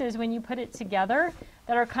pieces when you put it together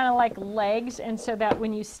that are kind of like legs, and so that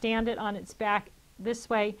when you stand it on its back this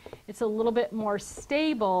way, it's a little bit more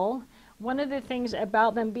stable. One of the things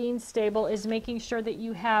about them being stable is making sure that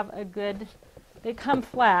you have a good, they come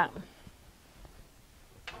flat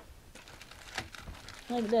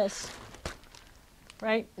like this,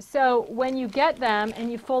 right? So when you get them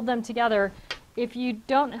and you fold them together, if you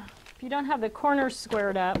don't have the corners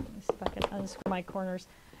squared up, let's see if I can unsquare my corners,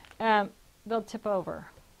 they'll tip over,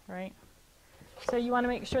 right? So you want to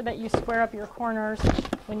make sure that you square up your corners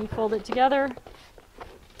when you fold it together,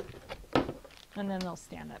 and then they'll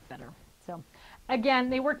stand up better. So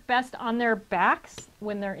again, they work best on their backs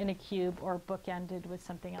when they're in a cube or bookended with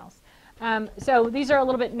something else. So these are a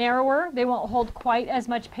little bit narrower. They won't hold quite as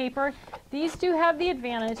much paper. These do have the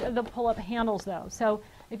advantage of the pull-up handles though. So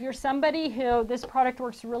if you're somebody who, this product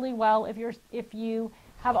works really well if you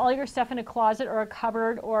have all your stuff in a closet or a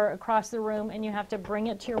cupboard or across the room and you have to bring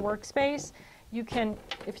it to your workspace, you can,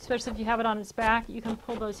 especially if you have it on its back, you can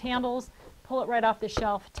pull those handles, pull it right off the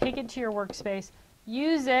shelf, take it to your workspace,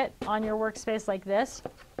 use it on your workspace like this.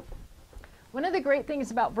 One of the great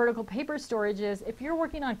things about vertical paper storage is if you're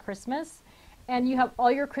working on Christmas and you have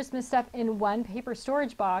all your Christmas stuff in one paper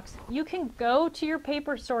storage box, you can go to your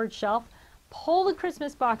paper storage shelf, pull the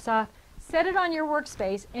Christmas box off, set it on your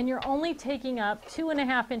workspace, and you're only taking up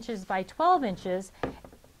 2.5 inches by 12 inches,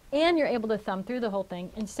 and you're able to thumb through the whole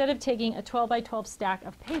thing instead of taking a 12 by 12 stack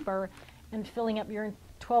of paper and filling up your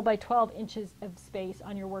 12 by 12 inches of space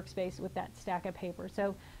on your workspace with that stack of paper.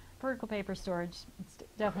 So vertical paper storage, it's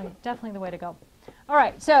definitely the way to go. All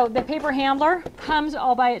right, so the paper handler comes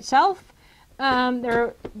all by itself.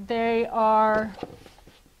 They are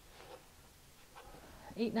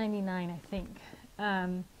 $8.99, I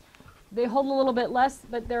think. They hold a little bit less,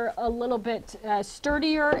 but they're a little bit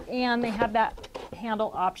sturdier, and they have that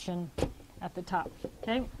handle option at the top.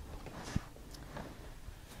 Okay.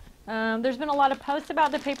 There's been a lot of posts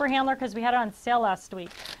about the paper handler because we had it on sale last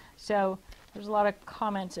week. So there's a lot of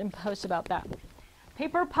comments and posts about that.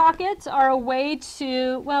 Paper pockets are a way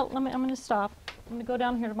to, well, I'm going to stop. I'm going to go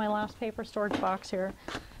down here to my last paper storage box here.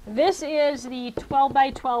 This is the 12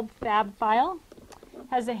 by 12 fab file.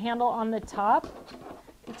 Has a handle on the top.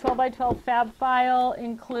 The 12 by 12 fab file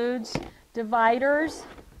includes dividers,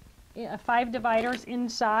 5 dividers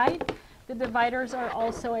inside. The dividers are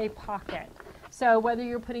also a pocket. So whether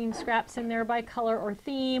you're putting scraps in there by color or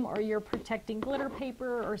theme, or you're protecting glitter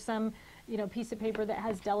paper or some piece of paper that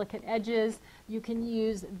has delicate edges, you can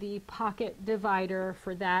use the pocket divider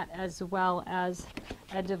for that as well as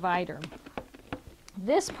a divider.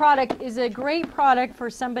 This product is a great product for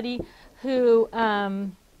somebody who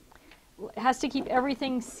has to keep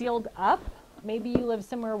everything sealed up. Maybe you live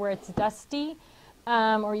somewhere where it's dusty,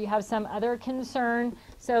 or you have some other concern.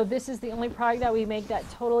 So this is the only product that we make that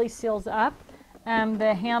totally seals up.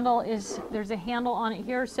 The handle is, there's a handle on it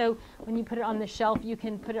here, so when you put it on the shelf, you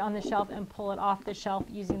can put it on the shelf and pull it off the shelf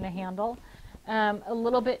using the handle. A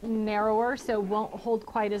little bit narrower, so won't hold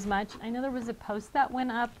quite as much. I know there was a post that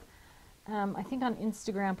went up, I think on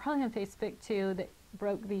Instagram, probably on Facebook too, that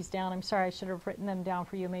broke these down. I'm sorry, I should have written them down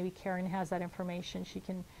for you. Maybe Karen has that information. She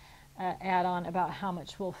can add on about how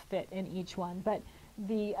much will fit in each one. But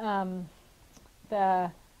the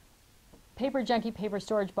Paper Junkie paper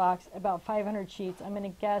storage box, about 500 sheets. I'm going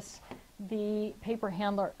to guess the paper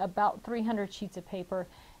handler, about 300 sheets of paper.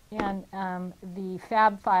 And the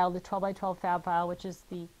fab file, the 12 by 12 fab file, which is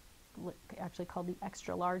the actually called the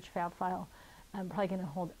extra large fab file, I'm probably going to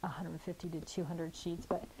hold 150 to 200 sheets,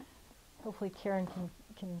 but hopefully Karen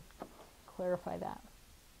can clarify that.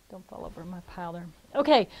 Don't fall over my pile there.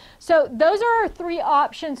 Okay, so those are our 3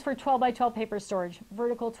 options for 12 by 12 paper storage,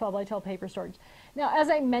 vertical 12 by 12 paper storage. Now, as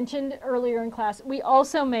I mentioned earlier in class, we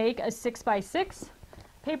also make a 6 by 6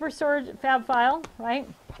 paper storage fab file, right?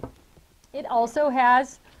 It also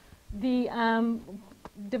has the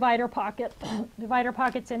divider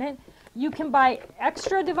pockets in it. You can buy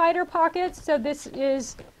extra divider pockets. So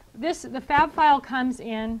the fab file comes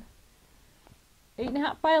in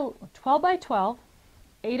 8.5 by 12 by 12,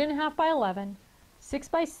 8.5 by 11, 6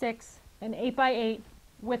 by 6, and 8 by 8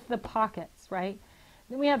 with the pockets, right?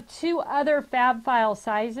 Then we have 2 other fab file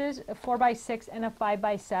sizes, a 4 by 6 and a 5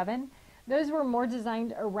 by 7. Those were more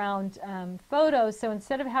designed around photos, so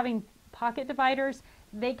instead of having pocket dividers,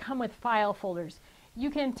 they come with file folders. You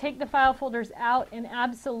can take the file folders out and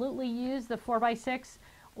absolutely use the 4 by 6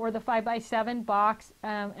 or the 5 by 7 box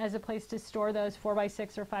as a place to store those 4 by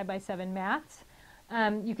 6 or 5 by 7 mats.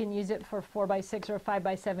 You can use it for 4 by 6 or 5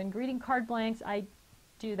 by 7 greeting card blanks. I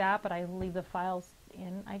do that, but I leave the files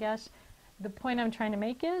in, I guess. The point I'm trying to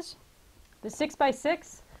make is the 6 by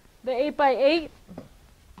 6, the 8 by 8,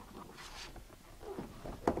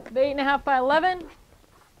 the 8.5 by 11,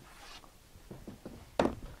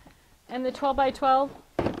 and the 12 by 12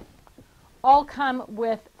 all come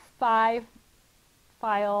with 5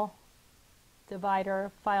 file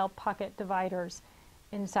pocket dividers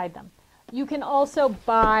inside them. You can also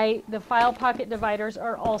buy, the file pocket dividers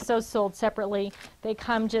are also sold separately. They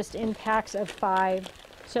come just in packs of 5.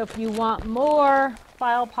 So if you want more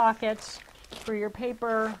file pockets for your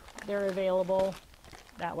paper, they're available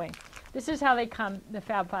that way. This is how they come, the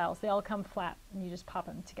fab files. They all come flat and you just pop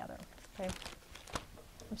them together. Okay.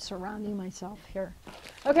 I'm surrounding myself here.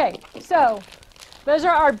 Okay, so those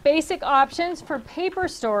are our basic options for paper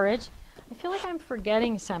storage. I feel like I'm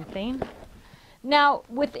forgetting something. Now,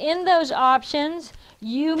 within those options,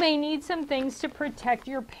 you may need some things to protect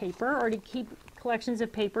your paper or to keep collections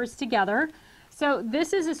of papers together. So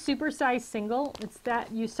this is a supersized single. It's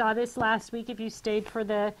that you saw this last week if you stayed for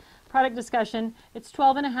the product discussion. It's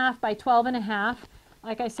 12.5 by 12.5.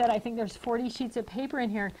 Like I said, I think there's 40 sheets of paper in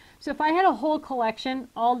here. So if I had a whole collection,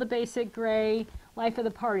 all the basic gray, Life of the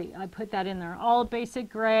Party, I'd put that in there. All basic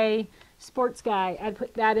gray, Sports Guy, I'd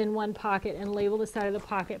put that in one pocket and label the side of the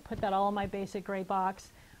pocket, put that all in my basic gray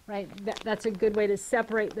box, right? That's a good way to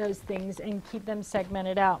separate those things and keep them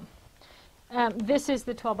segmented out. This is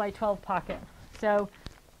the 12 by 12 pocket. So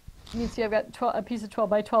you can see I've got a piece of 12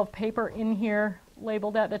 by 12 paper in here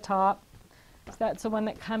labeled at the top. So that's the one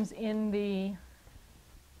that comes in the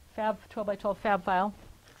 12 by 12 fab file.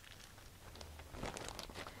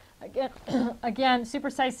 Again,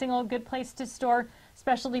 supersized single, good place to store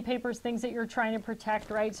specialty papers, things that you're trying to protect,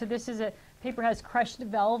 right? So this is a paper has crushed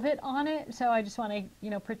velvet on it, so I just want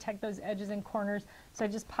to, protect those edges and corners. So I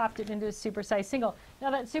just popped it into a supersized single. Now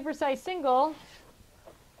that supersized single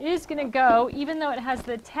is going to go, even though it has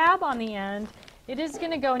the tab on the end, it is going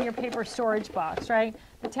to go in your paper storage box, right?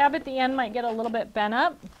 The tab at the end might get a little bit bent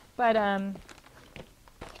up, but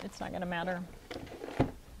it's not going to matter.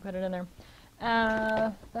 Put it in there.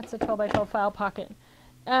 That's a 12 by 12 file pocket.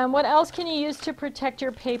 What else can you use to protect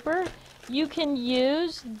your paper? You can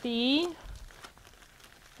use the,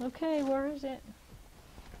 okay, where is it?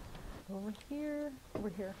 Over here, over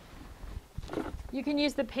here. You can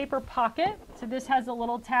use the paper pocket. So this has a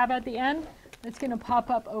little tab at the end that's going to pop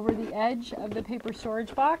up over the edge of the paper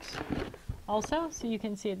storage box also, so you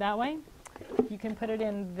can see it that way. You can put it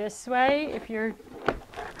in this way if you're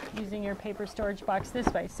using your paper storage box this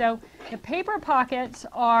way. So the paper pockets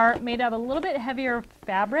are made of a little bit heavier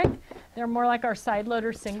fabric. They're more like our side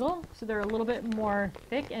loader single, so they're a little bit more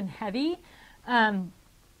thick and heavy.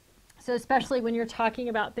 So especially when you're talking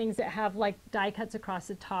about things that have like die cuts across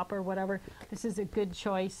the top or whatever, this is a good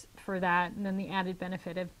choice for that. And then the added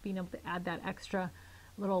benefit of being able to add that extra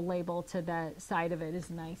little label to the side of it is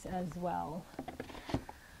nice as well.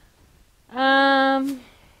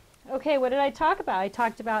 Okay, what did I talk about? I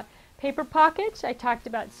talked about paper pockets, I talked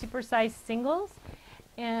about supersized singles,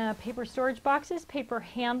 paper storage boxes, paper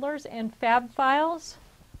handlers, and fab files.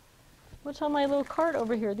 What's on my little cart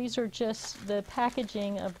over here? These are just the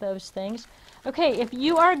packaging of those things. Okay, if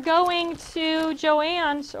you are going to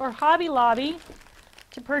Joann's or Hobby Lobby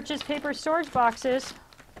to purchase paper storage boxes,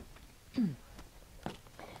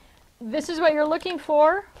 this is what you're looking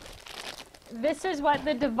for. This is what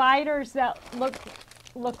the dividers that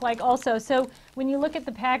look like also. So when you look at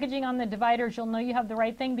the packaging on the dividers, you'll know you have the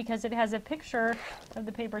right thing because it has a picture of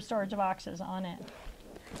the paper storage boxes on it.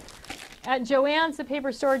 At Joann's, the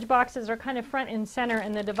paper storage boxes are kind of front and center,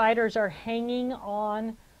 and the dividers are hanging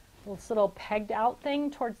on this little pegged out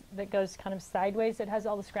thing that goes kind of sideways. It has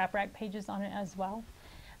all the scrap rack pages on it as well.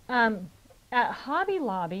 At Hobby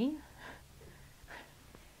Lobby,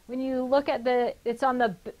 when you look at they're on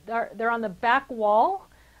the back wall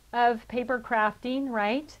of paper crafting,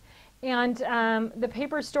 right? And the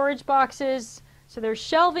paper storage boxes, so there's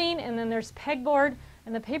shelving and then there's pegboard,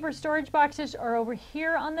 and the paper storage boxes are over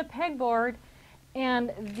here on the pegboard,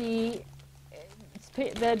 and the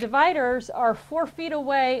dividers are 4 feet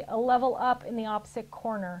away, a level up in the opposite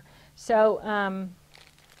corner. So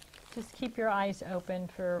just keep your eyes open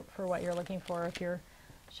for what you're looking for if you're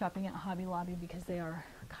shopping at Hobby Lobby, because they are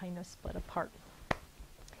kind of split apart.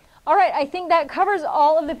 All right, I think that covers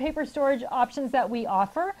all of the paper storage options that we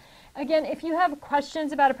offer. Again, if you have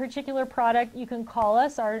questions about a particular product, you can call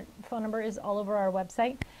us. Our phone number is all over our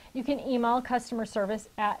website. You can email customer service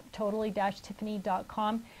at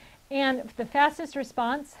totally-tiffany.com. And the fastest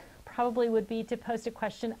response probably would be to post a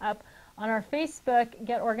question up on our Facebook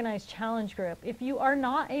Get Organized Challenge group. If you are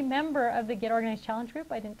not a member of the Get Organized Challenge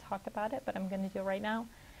group, I didn't talk about it, but I'm going to do it right now.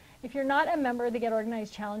 If you're not a member of the Get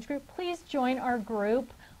Organized Challenge group, please join our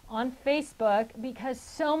group on Facebook, because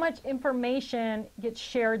so much information gets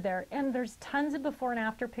shared there. And there's tons of before and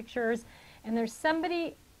after pictures. And there's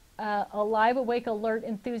somebody, a live, awake, alert,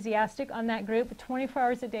 enthusiastic on that group 24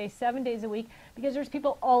 hours a day, 7 days a week, because there's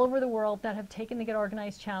people all over the world that have taken the Get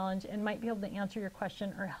Organized Challenge and might be able to answer your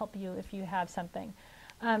question or help you if you have something,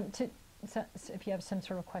 if you have some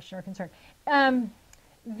sort of question or concern.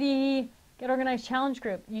 The Get Organized Challenge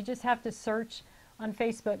group, you just have to search on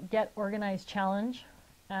Facebook, Get Organized Challenge,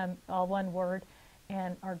 all one word,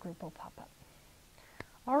 and our group will pop up.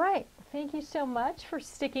 All right, thank you so much for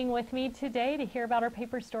sticking with me today to hear about our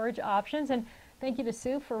paper storage options, and thank you to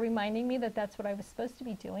Sue for reminding me that that's what I was supposed to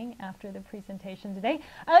be doing after the presentation today.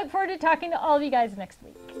 I look forward to talking to all of you guys next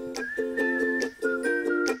week.